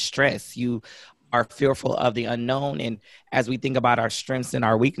 You have stress. You are fearful of the unknown. And as we think about our strengths and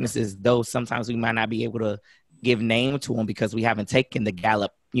our weaknesses, though sometimes we might not be able to give name to them because we haven't taken the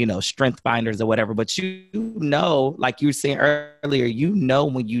Gallup, strength finders or whatever, but like you were saying earlier,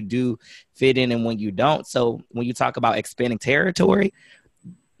 when you do fit in and when you don't. So when you talk about expanding territory,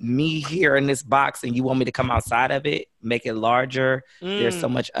 me here in this box and you want me to come outside of it, make it larger. There's so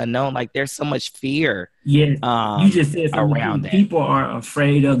much unknown, like there's so much fear. Yeah. You just said around that. People are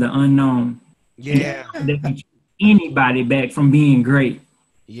afraid of the unknown. Yeah. They can keep anybody back from being great.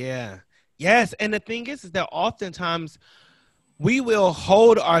 Yeah. Yes. And the thing is that oftentimes we will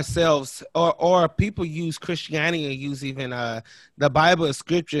hold ourselves, or people use Christianity or use even the Bible or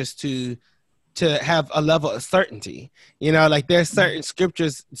scriptures to have a level of certainty. Like there's certain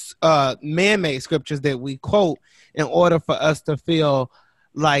scriptures, man-made scriptures that we quote in order for us to feel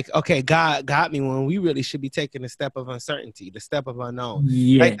like, okay, God got me, when we really should be taking the step of uncertainty, the step of unknown.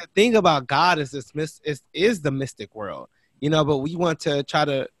 Yeah. Like the thing about God is is the mystic world, but we want to try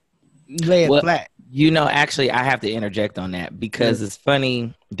to lay it flat. Actually, I have to interject on that because it's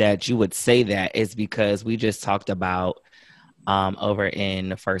funny that you would say that. Is because we just talked about over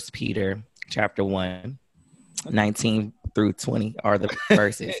in 1 Peter chapter 1, 19 through 20 are the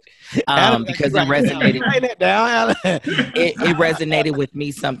verses. Because it resonated. Write it down. it resonated with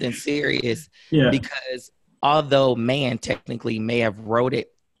me, something serious. Yeah. Because although man technically may have wrote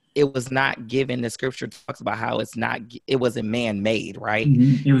it, it was not given. The scripture talks about how it wasn't man-made, right?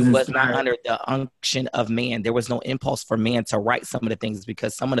 Mm-hmm. It was not under the unction of man. There was no impulse for man to write some of the things,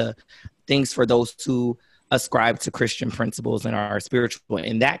 because some of the things for those who ascribe to Christian principles and are spiritual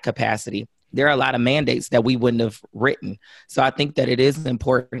in that capacity, there are a lot of mandates that we wouldn't have written. So I think that it is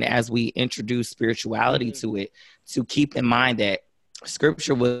important, as we introduce spirituality to it, to keep in mind that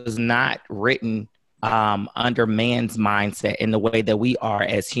scripture was not written under man's mindset in the way that we are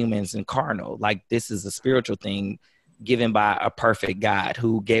as humans and carnal. Like, this is a spiritual thing given by a perfect God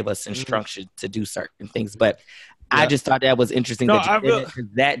who gave us instruction to do certain things. But I just thought that was interesting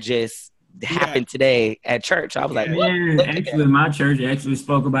that just happened today at church. I was like, what? Actually, my church actually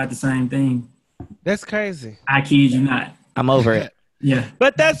spoke about the same thing. That's crazy. I kid you not. I'm over it. Yeah.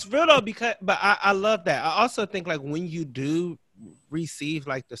 But that's real though, but I love that. I also think like when you do receive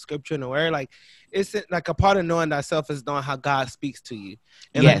like the scripture and the word, like it's like a part of knowing thyself is knowing how God speaks to you.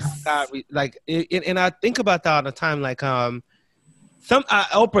 And yes. And I think about that all the time. Like Oprah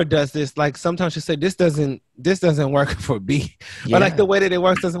does this. Like sometimes she said, this doesn't work for me. Yeah. Or like the way that it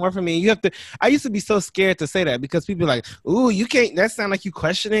works doesn't work for me. You have to. I used to be so scared to say that because people are like, ooh, you can't. That sound like you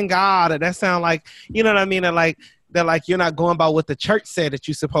questioning God, or that sound like, you know what I mean? And like they're like, you're not going by what the church said that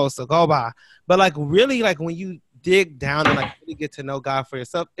you're supposed to go by. But like really, like when you dig down and like really get to know God for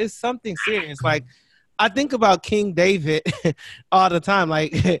yourself, it's something serious. Like I think about King David all the time.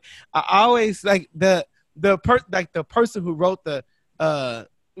 Like I always like the person who wrote the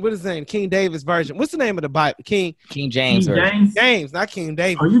what is his name? King David's version. What's the name of the Bible? King James. James, not King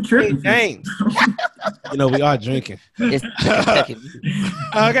David. Are you tripping? King James. We are drinking.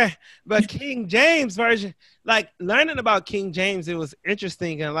 Okay, but King James version, like learning about King James, it was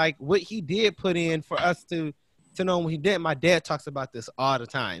interesting, and like what he did put in for us to know what he did. My dad talks about this all the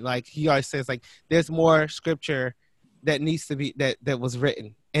time. Like he always says, like there's more scripture that needs to be that was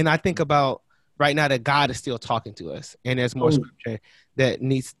written, and I think about right now that God is still talking to us, and there's more scripture that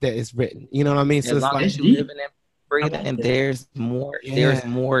is written. You know what I mean? So as long as you living and breathing, and there's more. Yeah. There's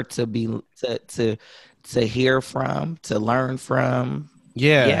more to be to hear from, to learn from.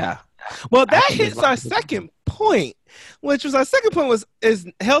 Yeah. Well, that hits our second point, which was is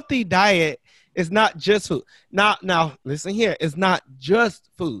healthy diet is not just food. Now, listen here. It's not just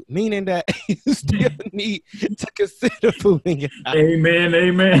food, meaning that you still need to consider food in your diet.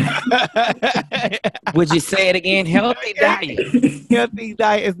 Amen. Would you say it again? Healthy diet. Healthy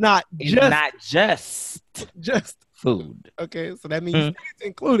diet is not just food. Okay, so that means it's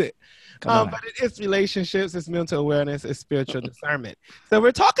included. But it's relationships, it's mental awareness, it's spiritual discernment. So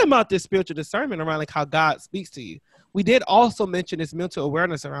we're talking about this spiritual discernment around like how God speaks to you. We did also mention this mental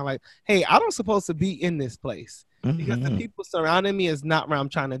awareness around like, hey, I don't supposed to be in this place because the people surrounding me is not where I'm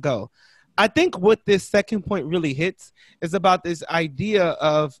trying to go. I think what this second point really hits is about this idea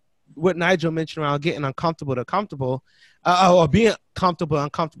of what Nigel mentioned around getting uncomfortable to comfortable, or being comfortable in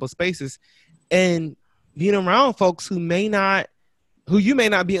uncomfortable spaces, and being around folks who you may not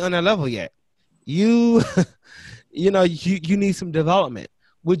be on their level yet. You need some development.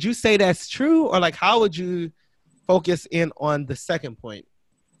 Would you say that's true, or like how would you focus in on the second point,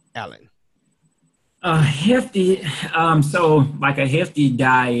 Alan? Hefty. So like a hefty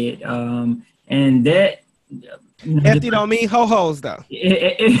diet, and that hefty don't mean ho-hos though.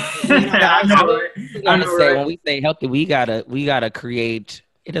 I know, right? When we say healthy, we gotta create.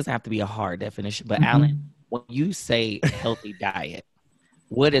 It doesn't have to be a hard definition, but Alan, when you say healthy diet,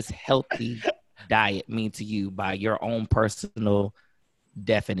 what does healthy diet mean to you by your own personal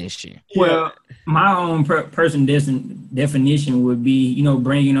definition? Well, my own personal definition would be,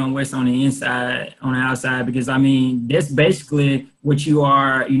 bringing on what's on the inside, on the outside, because I mean, that's basically what you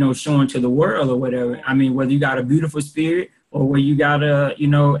are, showing to the world or whatever. I mean, whether you got a beautiful spirit or whether you got a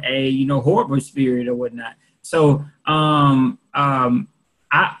horrible spirit or whatnot. So,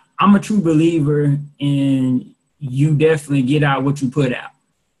 I'm a true believer in you definitely get out what you put out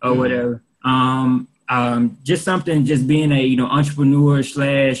or whatever. Just being a, entrepreneur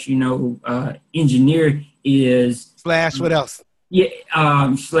 / engineer is / what else?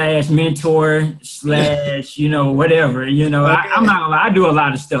 slash mentor slash, whatever, okay. I'm not gonna lie, I do a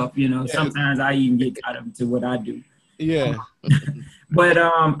lot of stuff, yes. Sometimes I even get caught up into what I do. Yeah. But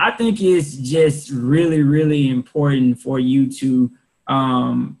I think it's just really, really important for you to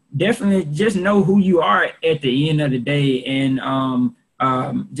definitely just know who you are at the end of the day. And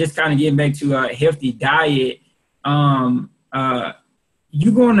just kind of getting back to a healthy diet, you're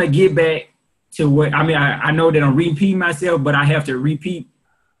going to get back to what, I know that I'm repeating myself, but I have to repeat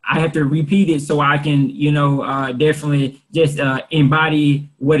it so I can, definitely just embody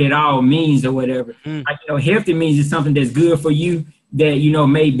what it all means or whatever. Healthy means it's something that's good for you that,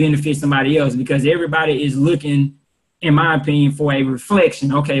 may benefit somebody else, because everybody is looking, in my opinion, for a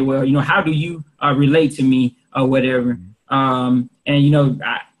reflection. Okay, well, how do you relate to me or whatever? And,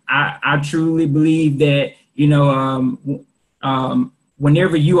 I truly believe that,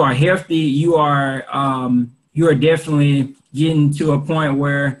 whenever you are healthy, you are definitely getting to a point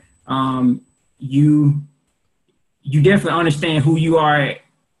where you definitely understand who you are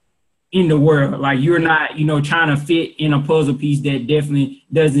in the world. Like, you're not, trying to fit in a puzzle piece that definitely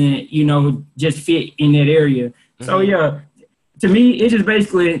doesn't, just fit in that area. Mm-hmm. So yeah, to me, it's just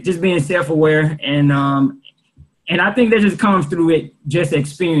basically just being self-aware, and I think that just comes through it, just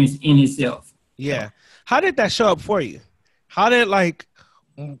experience in itself. Yeah. How did that show up for you? How did,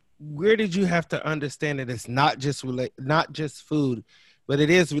 where did you have to understand that it's not just food, but it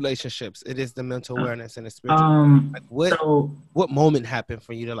is relationships, it is the mental awareness and the spiritual? What moment happened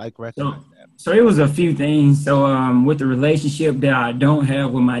for you to recognize that? So it was a few things. So with the relationship that I don't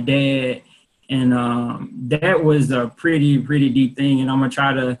have with my dad, and that was a pretty deep thing, and I'm gonna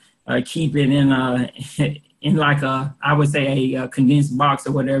try to keep it in I would say a condensed box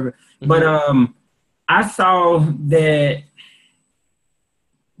or whatever. Mm-hmm. But I saw that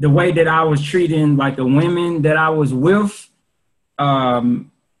the way that I was treating the women that I was with, I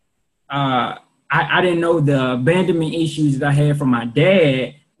didn't know the abandonment issues that I had from my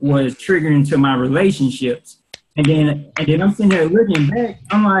dad was triggering to my relationships. And then I'm sitting there looking back,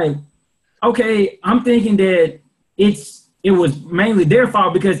 I'm like, okay, I'm thinking that it was mainly their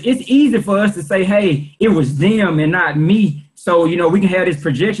fault, because it's easy for us to say, hey, it was them and not me. So, we can have this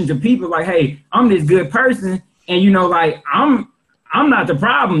projection to people like, hey, I'm this good person, and, I'm not the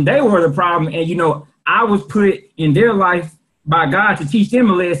problem. They were the problem. And, I was put in their life by God to teach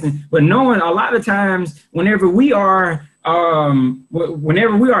them a lesson. But knowing a lot of times whenever we are in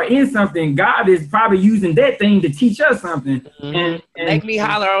something, God is probably using that thing to teach us something. Mm-hmm. And make me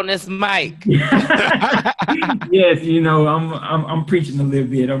holler on this mic. Yes, I'm preaching a little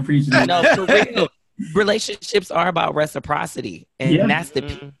bit. No, for real. Relationships are about reciprocity, and that's the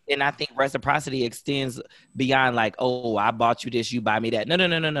piece. And I think reciprocity extends beyond oh, I bought you this, you buy me that.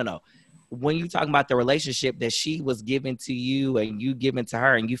 No. When you talking about the relationship that she was giving to you and you giving to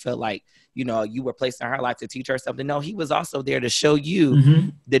her, and you felt like you were placed in her life to teach her something. No, he was also there to show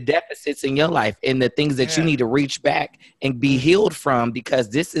you the deficits in your life and the things that you need to reach back and be healed from,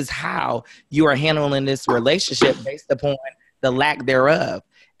 because this is how you are handling this relationship based upon the lack thereof.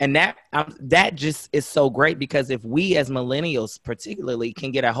 And that just is so great, because if we as millennials particularly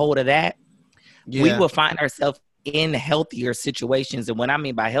can get a hold of that, we will find ourselves in healthier situations. And what I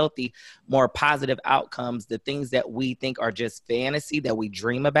mean by healthy, more positive outcomes, the things that we think are just fantasy that we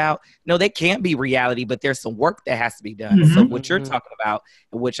dream about. No, they can't be reality, but there's some work that has to be done. Mm-hmm. So what you're talking about,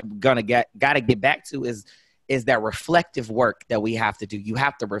 which I'm gotta get back to, is that reflective work that we have to do. You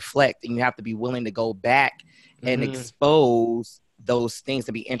have to reflect, and you have to be willing to go back and expose those things,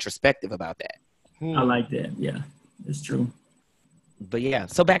 to be introspective about that. I like that. Yeah, it's true. But yeah,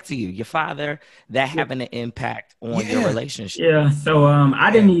 so back to you, your father, that having an impact on your relationship. Yeah, so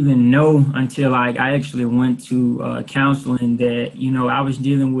I didn't even know until I actually went to counseling that, I was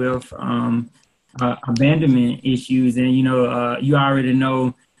dealing with abandonment issues. And, you already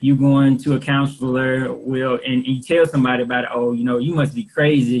know, you going to a counselor and you tell somebody about it, oh, you must be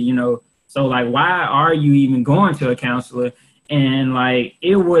crazy, So why are you even going to a counselor? And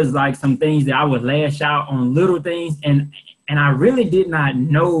it was some things that I would lash out on, little things. And I really did not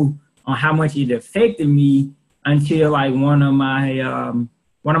know on how much it affected me until one of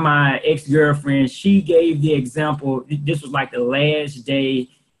my ex-girlfriends, she gave the example. This was the last day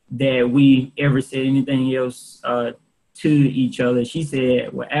that we ever said anything else to each other. She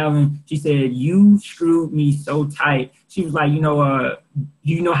said, well, Alvin, she said, you screwed me so tight. She was like, you know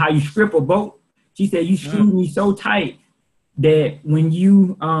how you strip a boat? She said, you screwed me so tight that when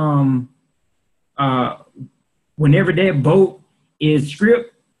you whenever that boat is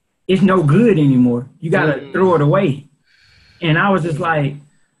stripped, it's no good anymore. You gotta throw it away. And I was just I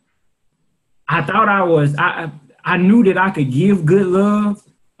thought I I knew that I could give good love,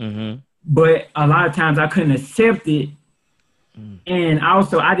 but a lot of times I couldn't accept it. And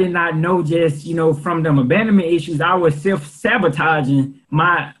also, I did not know just, from them abandonment issues, I was self-sabotaging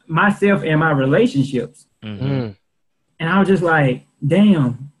myself and my relationships. And I was just like,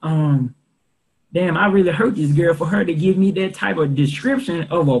 damn, I really hurt this girl for her to give me that type of description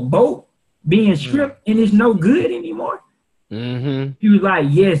of a boat being stripped and it's no good anymore. She was like,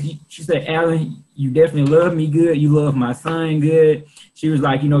 yes. She said, Alan, you definitely love me good. You love my son good. She was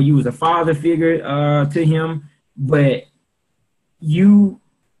like, you was a father figure to him, but you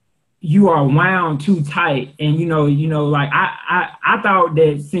are wound too tight. And, like I thought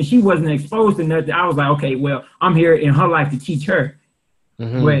that since she wasn't exposed to nothing, I was like, okay, well, I'm here in her life to teach her.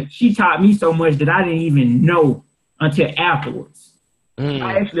 But she taught me so much that I didn't even know until afterwards.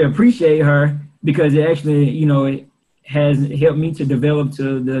 I actually appreciate her because it actually, it has helped me to develop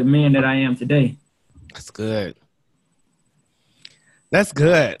to the man that I am today. That's good. That's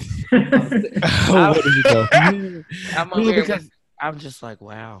good. Where did you go? I'm over here I'm just like,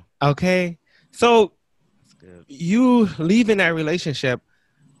 wow. Okay. So you leaving that relationship,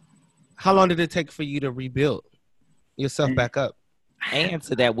 how long did it take for you to rebuild yourself back up? And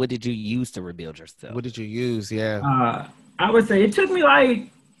to that, what did you use to rebuild yourself? What did you use? Yeah. I would say it took me like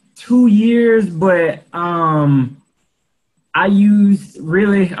 2 years, but I used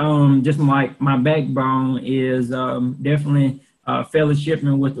really just my backbone is definitely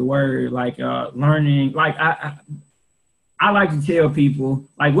fellowshipping with the word, like learning. Like I like to tell people,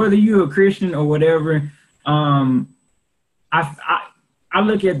 like whether you're a Christian or whatever, I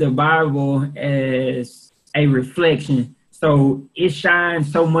look at the Bible as a reflection. So it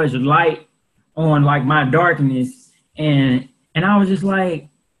shines so much light on like my darkness. And I was just like,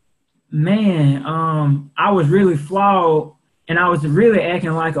 man, I was really flawed. And I was really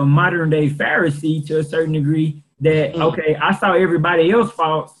acting like a modern day Pharisee to a certain degree that, okay, I saw everybody else's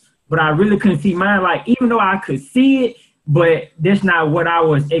faults, but I really couldn't see mine. Like, even though I could see it, but that's not what I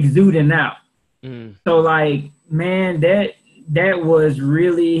was exuding out. So like, man, that was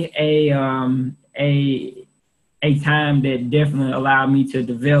really a time that definitely allowed me to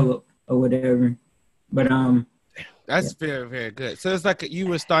develop or whatever. But that's very, very good. So it's like you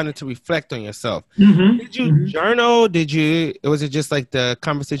were starting to reflect on yourself. Did you journal? Was it just like the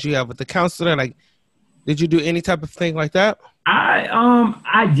conversation you have with the counselor? Like, did you do any type of thing like that?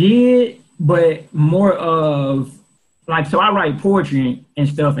 I did, but more of like, so I write poetry and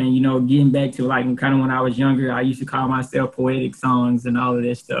stuff, and getting back to like kind of when I was younger, I used to call myself poetic songs and all of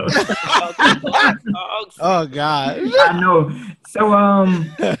that stuff. Oh God, I know. So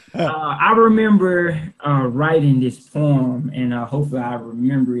I remember writing this poem, and hopefully I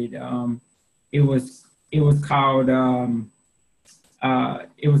remember it. It was called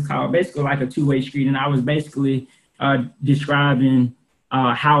basically like a two-way street, and I was basically describing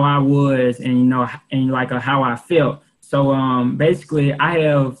how I was and how I felt. So basically I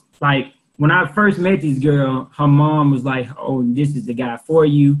have like, when I first met this girl, her mom was like, oh, this is the guy for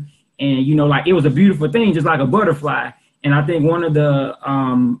you. And like it was a beautiful thing, just like a butterfly. And I think one of the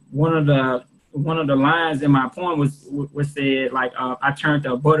lines in my poem was said like, I turned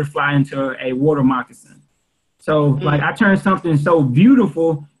a butterfly into a water moccasin. So like I turned something so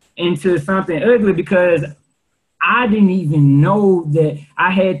beautiful into something ugly because I didn't even know that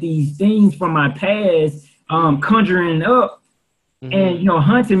I had these things from my past conjuring up and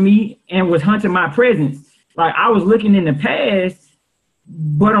hunting me and was hunting my presence. Like I was looking in the past,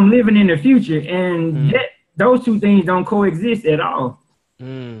 but I'm living in the future, and those two things don't coexist at all.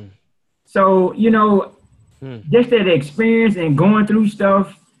 So just that experience and going through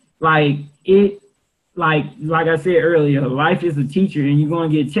stuff, like it, like I said earlier, life is a teacher, and you're gonna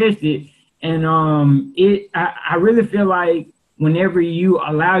get tested. And I really feel like whenever you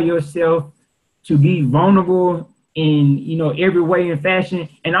allow yourself to be vulnerable in, every way and fashion,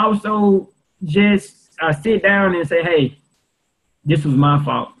 and also just sit down and say, hey, this was my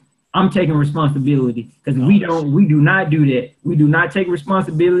fault. I'm taking responsibility, because we do not do that. We do not take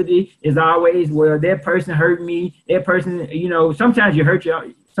responsibility. It's always, well, that person hurt me. That person, sometimes you hurt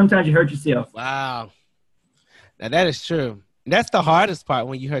yourself. Wow. Now that is true. That's the hardest part,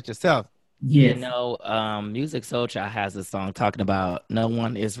 when you hurt yourself. Yes. Musiq Soulchild has a song talking about no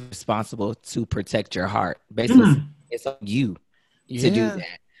one is responsible to protect your heart. Basically, it's on you to do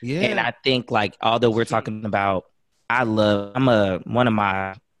that. Yeah. And I think like, although we're talking about, one of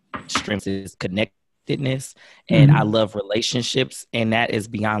my strengths is connectedness, and I love relationships, and that is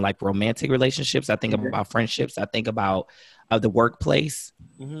beyond like romantic relationships. I think about friendships. I think about the workplace,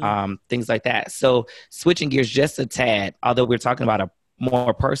 things like that. So switching gears just a tad, although we're talking about a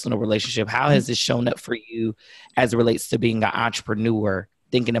more personal relationship, how has this shown up for you as it relates to being an entrepreneur,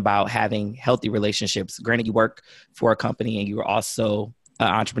 thinking about having healthy relationships? Granted, you work for a company and you're also an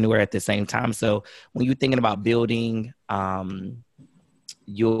entrepreneur at the same time. So when you're thinking about building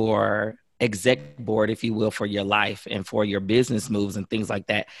your exec board, if you will, for your life and for your business moves and things like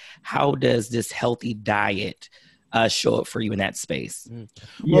that, how does this healthy diet show up for you in that space?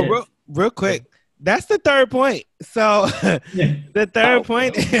 Well, real quick, that's the third point. So the third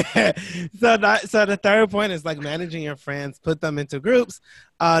point, so the third point is like managing your friends, put them into groups,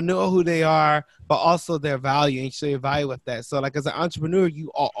 know who they are, but also their value and show your value with that. So like as an entrepreneur,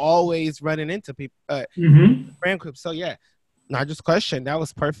 you are always running into people, friend groups. So yeah, not just question. That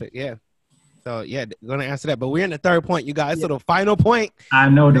was perfect. Yeah. So yeah, gonna answer that. But we're in the third point, you guys. So the final point. I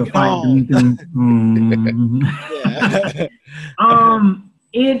know the final.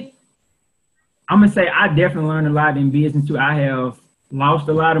 I'm gonna say I definitely learned a lot in business too. I have lost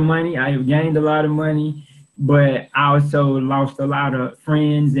a lot of money. I have gained a lot of money, but I also lost a lot of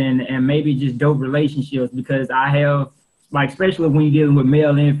friends and maybe just dope relationships because I have, like, especially when you're dealing with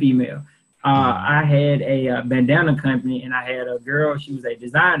male and female. I had a bandana company and I had a girl. She was a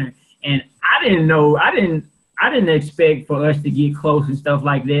designer. And I didn't expect for us to get close and stuff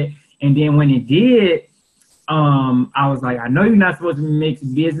like that. And then when it did, I was like, I know you're not supposed to mix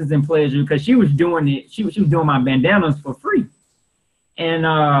business and pleasure, because she was doing it. She was doing my bandanas for free. And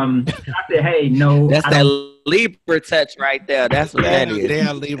I said, hey, no. That's that Libra touch right there. That's what that is.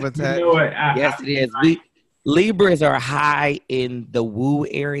 Damn Libra touch. You know what? Yes, it is. Libras are high in the woo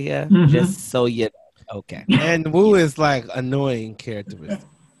area, just so you know. Okay. And woo is like annoying characteristic.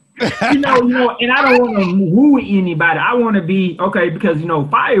 you know, and I don't want to woo anybody. I want to be okay because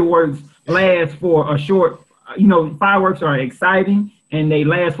fireworks last for a short. Fireworks are exciting and they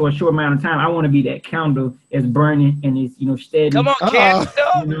last for a short amount of time. I want to be that candle that's burning and it's steady. Come on,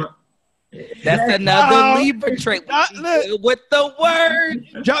 candle. That's another Libra trait. With the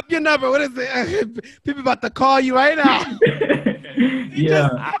word, drop your number. What is it? People about to call you right now.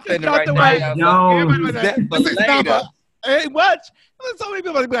 Yeah, Hey, watch. So many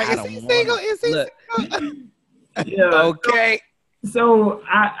people be like, is he single? Is he single? Yeah. Okay. So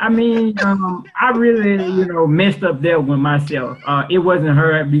I mean, I really, messed up there with myself. It wasn't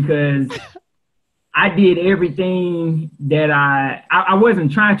her because I did everything that I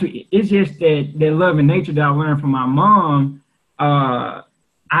wasn't trying to. It's just that love and nature that I learned from my mom.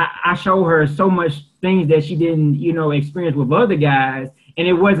 I showed her so much things that she didn't, experience with other guys, and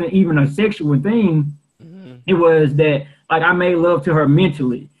it wasn't even a sexual thing. It was that, like, I made love to her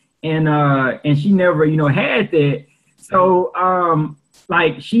mentally, and she never, had that. So,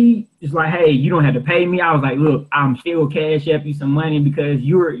 like, she is like, hey, you don't have to pay me. I was like, look, I'm still cash app you some money because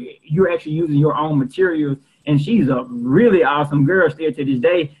you're actually using your own materials. And she's a really awesome girl still to this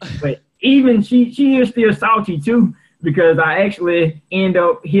day. But even she is still salty too, because I actually end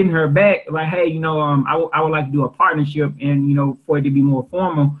up hitting her back like, hey, I would like to do a partnership and, for it to be more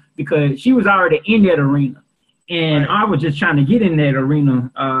formal, because she was already in that arena. And I was just trying to get in that arena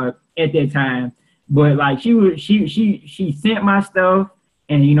at that time. But like she sent my stuff,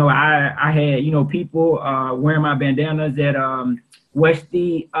 and I had people wearing my bandanas at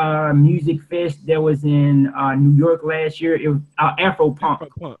Westy Music Fest that was in New York last year. It was Afro Punk.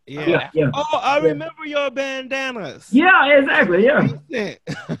 Yeah. Oh, I remember your bandanas. Yeah, exactly. Yeah.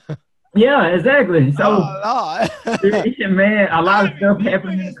 Yeah, exactly. So, man, a lot of stuff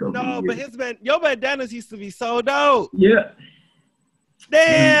happened. No, but your bandanas used to be so dope. Yeah.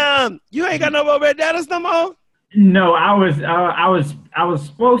 Damn, you ain't got no more bandanas no more? No, I was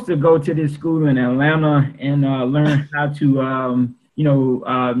supposed to go to this school in Atlanta and learn how to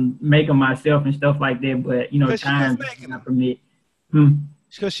make them myself and stuff like that. But time did not permit.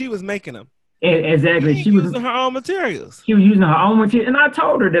 Because she was making them. Exactly. She was using her own materials. She was using her own material, and I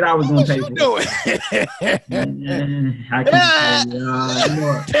told her that I was going to pay for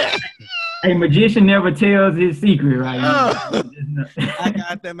it. A magician never tells his secret, right? I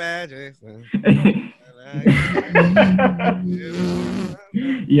got the magic.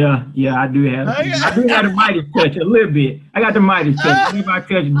 Yeah, I do have. I do have the Midas touch a little bit. I got the Midas touch. If I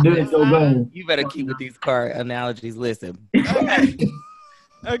touch, do it so good. You better keep with these car analogies. Listen.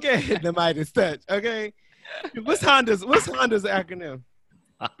 Okay, the Midas touch. Okay, what's Honda's acronym?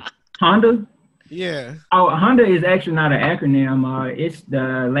 Honda. Yeah. Oh, Honda is actually not an acronym. It's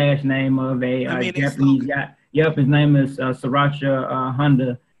the last name of a Japanese guy. Yep, his name is Sriracha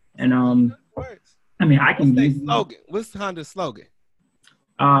Honda. And I can use slogan. What's Honda's slogan?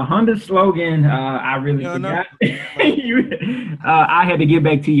 Honda's slogan, I really forgot. I had to get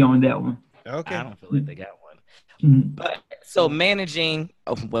back to you on that one. Okay. I don't feel like they got one. But so managing,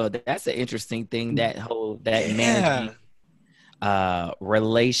 well, that's an interesting thing. That managing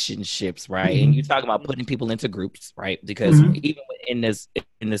relationships, right? And you talk about putting people into groups, right? Because even in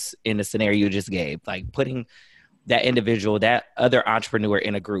the scenario you just gave, like putting that individual, that other entrepreneur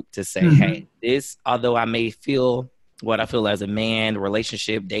in a group to say, hey, this, although I may feel what I feel as a man,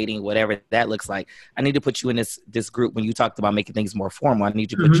 relationship, dating, whatever that looks like, I need to put you in this group. When you talked about making things more formal, I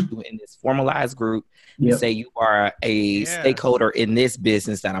need to put you in this formalized group and say you are a stakeholder in this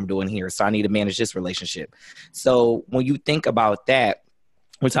business that I'm doing here. So I need to manage this relationship. So when you think about that,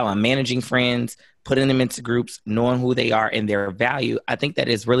 we're talking about managing friends, putting them into groups, knowing who they are and their value. I think that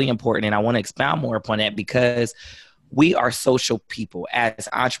is really important. And I want to expound more upon that because we are social people as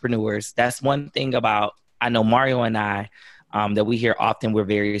entrepreneurs. That's one thing about, I know Mario and I, that we hear often, we're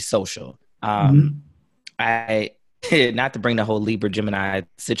very social. I not to bring the whole Libra Gemini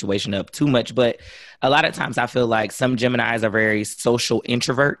situation up too much, but a lot of times I feel like some Geminis are very social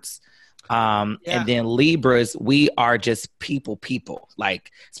introverts. And then Libras, we are just people,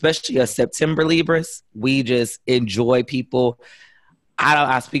 like, especially a September Libras, we just enjoy people.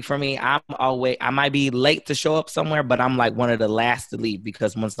 I speak for me. I might be late to show up somewhere, but I'm like one of the last to leave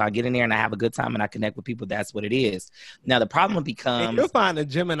because once I get in there and I have a good time and I connect with people, that's what it is. Now the problem becomes, and you'll find a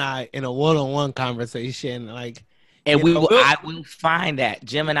Gemini in a one-on-one conversation, like, and I will find that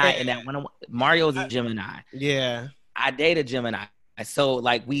Gemini in that one. Mario's a Gemini. Yeah, I date a Gemini. So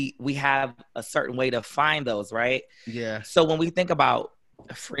like we have a certain way to find those, right? Yeah. So when we think about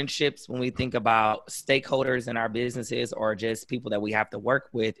friendships, when we think about stakeholders in our businesses or just people that we have to work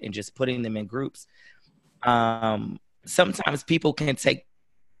with and just putting them in groups, sometimes people can take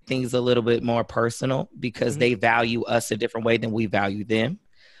things a little bit more personal because they value us a different way than we value them.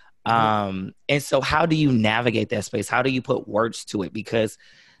 And so how do you navigate that space? How do you put words to it? Because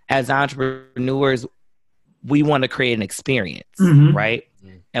as entrepreneurs, we want to create an experience, right?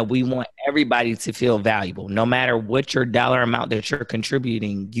 And we want everybody to feel valuable. No matter what your dollar amount that you're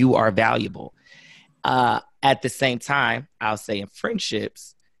contributing, you are valuable. At the same time, I'll say in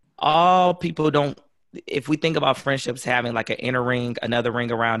friendships, all people don't, if we think about friendships having like an inner ring, another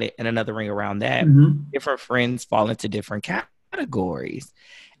ring around it, and another ring around that, different friends fall into different categories.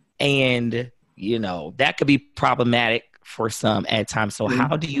 And, you know, that could be problematic for some at times. So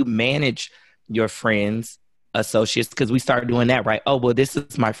how do you manage your friends, associates? Because we start doing that, right? Oh, well, this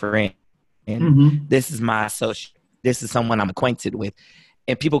is my friend and this is my associate. This is someone I'm acquainted with.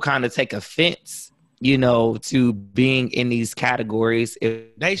 And people kind of take offense, you know, to being in these categories.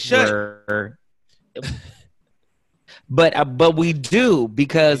 They should. But we do,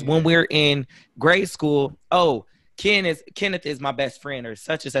 because when we're in grade school, oh, Kenneth is my best friend, or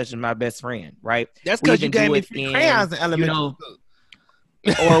such and such is my best friend, right? That's because you gave me 3 crayons in elementary school.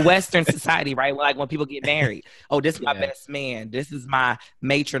 Or Western society, right? Like when people get married, oh, this is my best man, this is my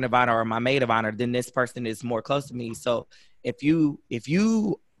matron of honor or my maid of honor, then this person is more close to me. So if you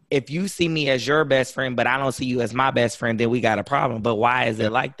see me as your best friend, but I don't see you as my best friend, then we got a problem. But why is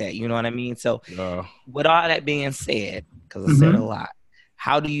it like that? You know what I mean? So with all that being said, because I said a lot,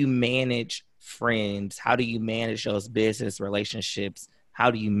 how do you manage friends? How do you manage those business relationships? How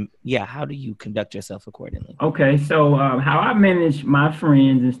do you conduct yourself accordingly? Okay, so how I manage my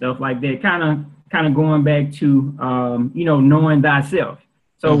friends and stuff like that, kind of going back to knowing thyself.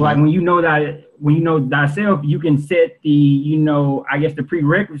 So like when you know thyself, you can set the I guess the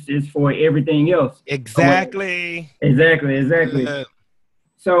prerequisites for everything else. Exactly.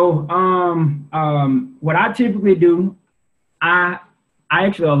 So what I typically do, I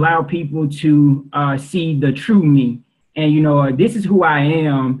actually allow people to see the true me. And, this is who I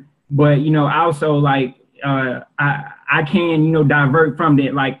am, but, also like, I can, divert from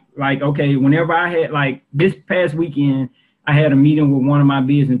that. Like, okay, whenever I had, like this past weekend, I had a meeting with one of my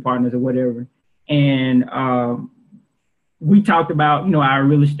business partners or whatever. And we talked about, our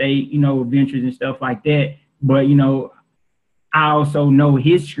real estate, ventures and stuff like that. But, I also know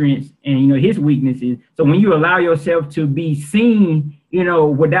his strengths and, his weaknesses. So when you allow yourself to be seen,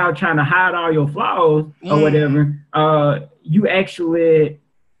 without trying to hide all your flaws or whatever, you actually,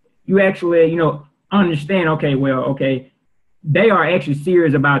 understand, okay, they are actually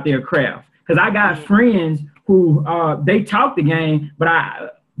serious about their craft. Because I got friends who they talk the game, but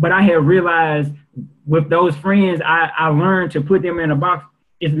I have realized with those friends, I learned to put them in a box.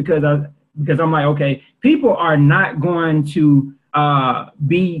 It's because I'm like, okay, people are not going to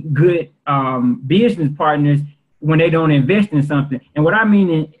be good business partners when they don't invest in something. And what I mean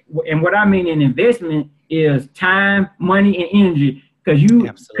in investment is time, money, and energy. Because you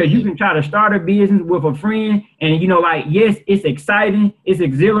can try to start a business with a friend, and yes, it's exciting, it's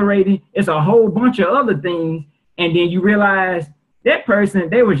exhilarating, it's a whole bunch of other things. and then you realize that person,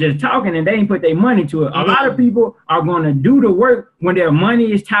 they were just talking and they didn't put their money to it. A lot of people are going to do the work when their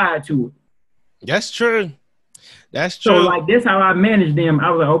money is tied to it. That's true. That's true. So like that's how I managed them.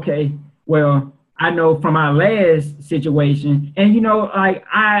 I was like, okay, well, I know from my last situation, and like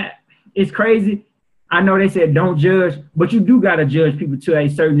it's crazy. I know they said don't judge, but you do gotta judge people to a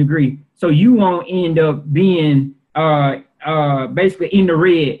certain degree. So you won't end up being basically in the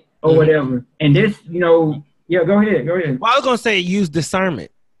red or whatever. And this, yeah, go ahead. Well, I was gonna say use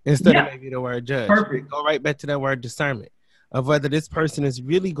discernment instead of maybe the word judge. Perfect. Go right back to that word discernment of whether this person is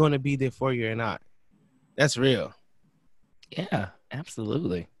really going to be there for you or not. That's real. Yeah,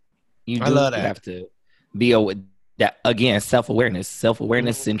 absolutely. I love that. You have to be aware that, again,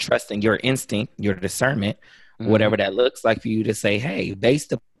 self-awareness and trusting your instinct, your discernment, whatever that looks like for you to say, hey,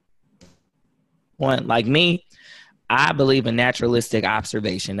 based upon, like me, I believe in naturalistic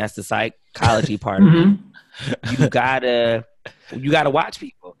observation. That's the psychology part of it. You gotta watch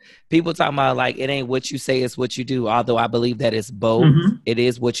people. People talking about like it ain't what you say, it's what you do. Although I believe that it's both. It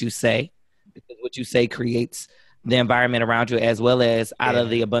is what you say, because what you say creates the environment around you, as well as out of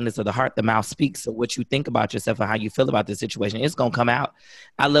the abundance of the heart, the mouth speaks. So what you think about yourself and how you feel about the situation, it's gonna come out.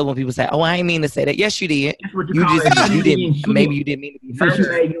 I love when people say, "Oh, I ain't mean to say that." Yes, you did. You didn't. Maybe you didn't mean to be hurt.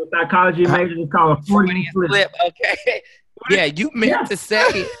 Psychology major is called a Freudian slip. Okay. Yeah, you meant to say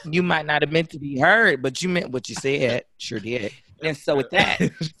it. You might not have meant to be heard, but you meant what you said. Sure did. And so with that,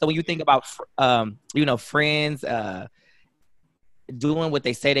 so when you think about, friends doing what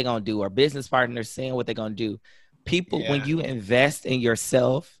they say they're going to do, or business partners saying what they're going to do, people, when you invest in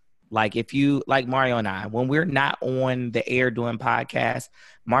yourself, like if you, like Mario and I, when we're not on the air doing podcasts,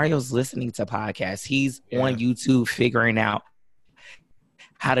 Mario's listening to podcasts. He's on YouTube figuring out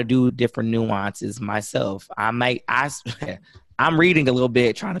how to do different nuances myself. I'm reading a little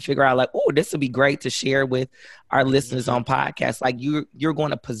bit, trying to figure out like, oh, this would be great to share with our listeners on podcasts. Like you're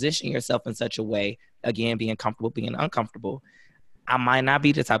going to position yourself in such a way, again, being comfortable, being uncomfortable. I might not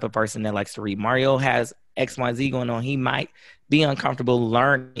be the type of person that likes to read. Mario has X, Y, Z going on. He might be uncomfortable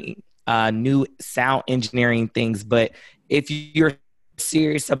learning new sound engineering things. But if you're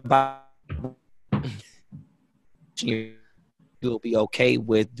serious about you'll be okay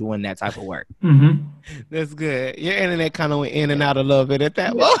with doing that type of work. That's good. Your internet kind of went in and out a little bit at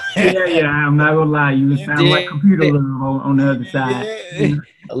that moment. Yeah. I'm not gonna lie. You sound like computer love on the other side.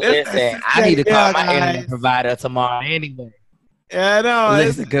 Listen, I need to call my internet provider tomorrow anyway. Yeah, I know.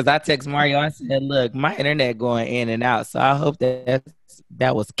 Listen, because I text Mario. I said, "Look, my internet going in and out, so I hope that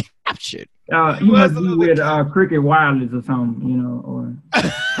was captured." You must be with Cricket Wireless or something, or.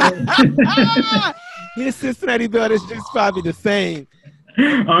 His Cincinnati build is just probably the same.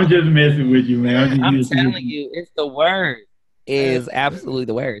 I'm just messing with you, man. I'm telling you, it's the worst. Is absolutely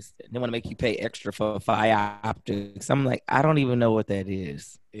the worst. They want to make you pay extra for fiber optics. I'm like, I don't even know what that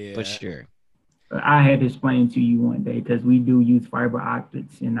is. Yeah. For sure. I had to explain to you one day because we do use fiber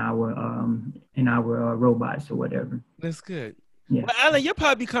optics in our robots or whatever. That's good. Yeah. Well, Alan, you'll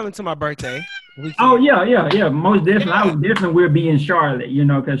probably be coming to my birthday. Oh, yeah. Most definitely. I would definitely will be in Charlotte,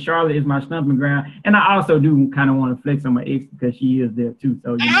 because Charlotte is my stomping ground. And I also do kind of want to flex on my ex because she is there too.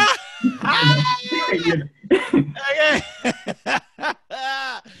 So,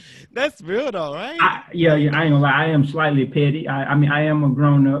 That's real though, right? I ain't gonna lie. I am slightly petty. I mean, I am a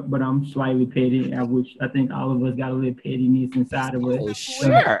grown up, but I'm slightly petty. I think all of us got a little pettiness inside of us. Oh,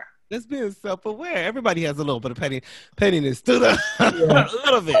 sure. That's being self-aware. Everybody has a little bit of pettiness to them. A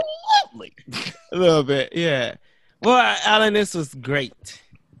little bit. A little bit, yeah. Well, Alan, this was great.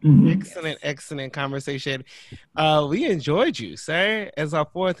 Excellent conversation. We enjoyed you, sir, as our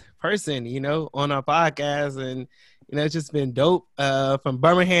fourth person, on our podcast. And, it's just been dope. From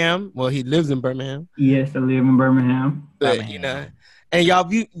Birmingham. Well, he lives in Birmingham. Yes, I live in Birmingham. But, and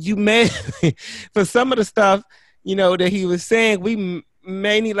y'all, you made, for some of the stuff, that he was saying, we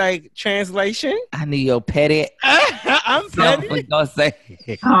may need like translation. I need your petty. I'm petty. Gonna say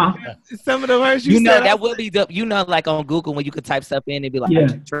some of the words you said. That would be dope. Like on Google when you could type stuff in and be like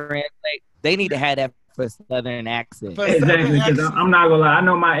translate. They need to have that for Southern accent. Exactly, because I'm not gonna lie. I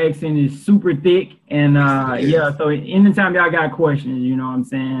know my accent is super thick, and so anytime y'all got questions, you know what I'm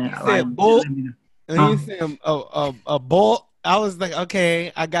saying. He said bull, and he said a bull. I was like,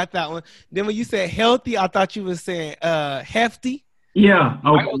 okay, I got that one. Then when you said healthy, I thought you were saying hefty. Yeah.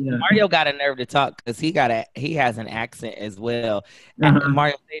 Okay. Mario got a nerve to talk because he has an accent as well. And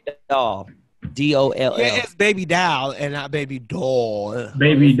Mario said doll. DOLL. Yeah, it's baby doll and not baby doll.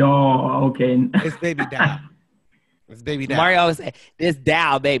 Baby doll. Okay. It's baby doll. It's baby doll. Mario always say this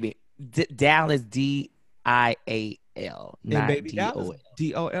doll, baby. Doll is DIAL, not baby DOL.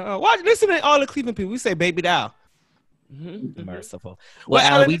 Watch, listen to all the Cleveland people. We say baby doll. Merciful. Well,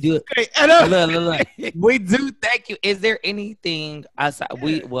 Alan, we do. Look. We do. Thank you. Is there anything outside?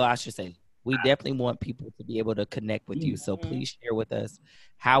 I should say, we definitely want people to be able to connect with you. So please share with us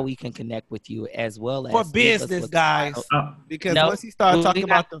how we can connect with you, as well as for business, guys. Because once he started talking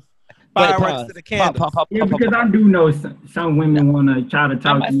about the fireworks to the candles, because I do know some women want to try to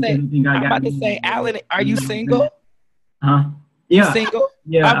talk to you. I'm about to say, Alan, are you single? Huh? Yeah. You single?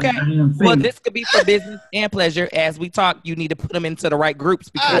 Yeah. Okay. Well, this could be for business and pleasure. As we talk, you need to put them into the right groups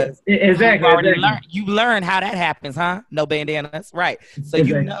because you learn how that happens, huh? No bandanas, right? So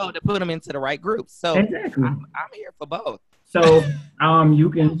you know to put them into the right groups. So I'm here for both. So you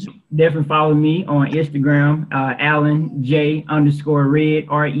can definitely follow me on Instagram, Alan J_Redd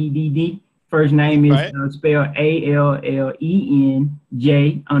REDD. First name is spelled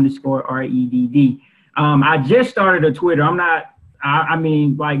ALLENJ_REDD. I just started a Twitter.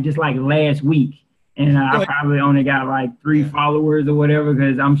 Just like last week. And I probably only got like 3 followers or whatever,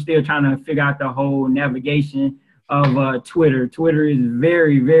 because I'm still trying to figure out the whole navigation of Twitter. Twitter is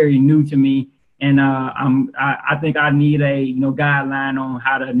very, very new to me. And I think I need a guideline on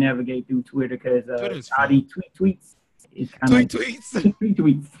how to navigate through Twitter, because all these tweets is kind of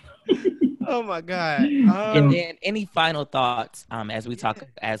tweets. Oh my God. And then any final thoughts as we've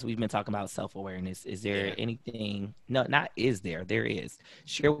been talking about self-awareness, is there anything? No, not is there. There is.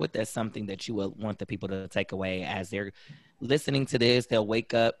 Share with us something that you will want the people to take away as they're listening to this. They'll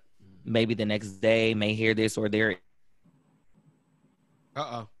wake up maybe the next day, may hear this, or they're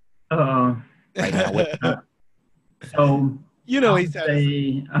right now. So he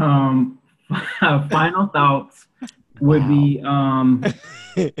said final thoughts would be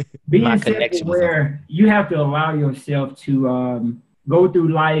being self-aware. You have to allow yourself to go through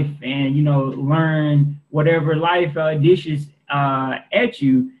life and learn whatever life dishes at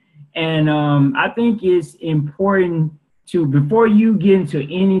you. And I think it's important to, before you get into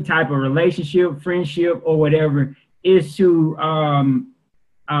any type of relationship, friendship, or whatever, is to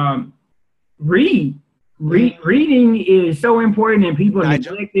read. Reading is so important, and people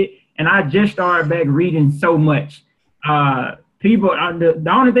neglect it. And I just started back reading so much. People,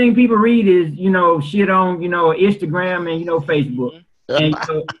 the only thing people read is shit on Instagram and Facebook. And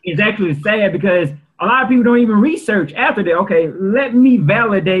it's actually sad, because a lot of people don't even research after that. Okay, let me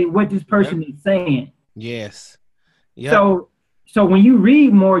validate what this person is saying. Yes. Yep. So when you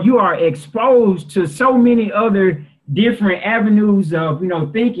read more, you are exposed to so many other different avenues of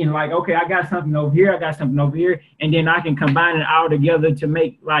thinking, like, okay, I got something over here, and then I can combine it all together to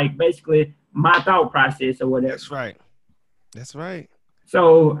make like basically my thought process or whatever. That's right.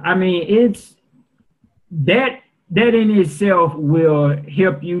 So I mean, it's that in itself will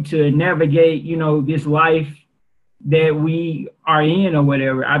help you to navigate this life that we are in or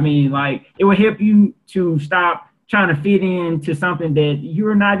whatever. I mean, like, it will help you to stop trying to fit into something that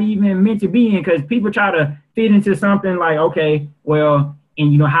you're not even meant to be in, because people try to fit into something like, okay, well,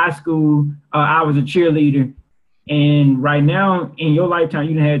 in high school, I was a cheerleader, and right now in your lifetime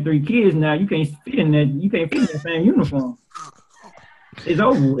you had 3 kids. Now you can't fit in that. You can't fit in the same uniform. It's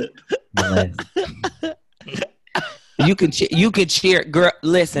over with. You can cheer, girl.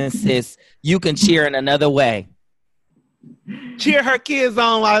 Listen, sis, you can cheer in another way. Cheer her kids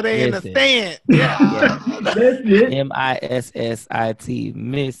on while they in the stand. Yeah. That's it. MISSIT,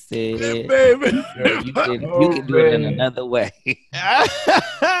 Missy. Baby. Girl, you can do it in another way.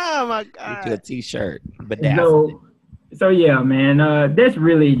 Oh my God. Get you a t-shirt. So yeah, man. That's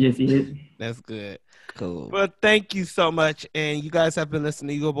really just it. That's good. Cool. Well, thank you so much. And you guys have been listening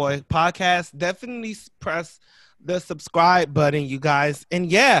to Eagle Boy Podcast. Definitely press the subscribe button, you guys.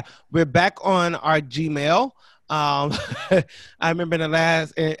 And yeah, we're back on our Gmail. I remember in the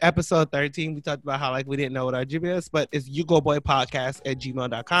last episode 13, we talked about how we didn't know what our Gmail is, but it's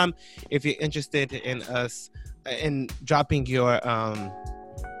YouGoBoyPodcast@gmail.com. If you're interested in us in dropping your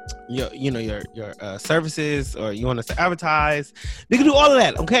services, or you want us to advertise, we can do all of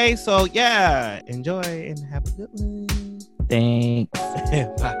that. Okay, so yeah, enjoy and have a good one. Thanks.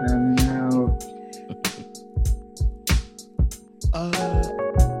 Bye.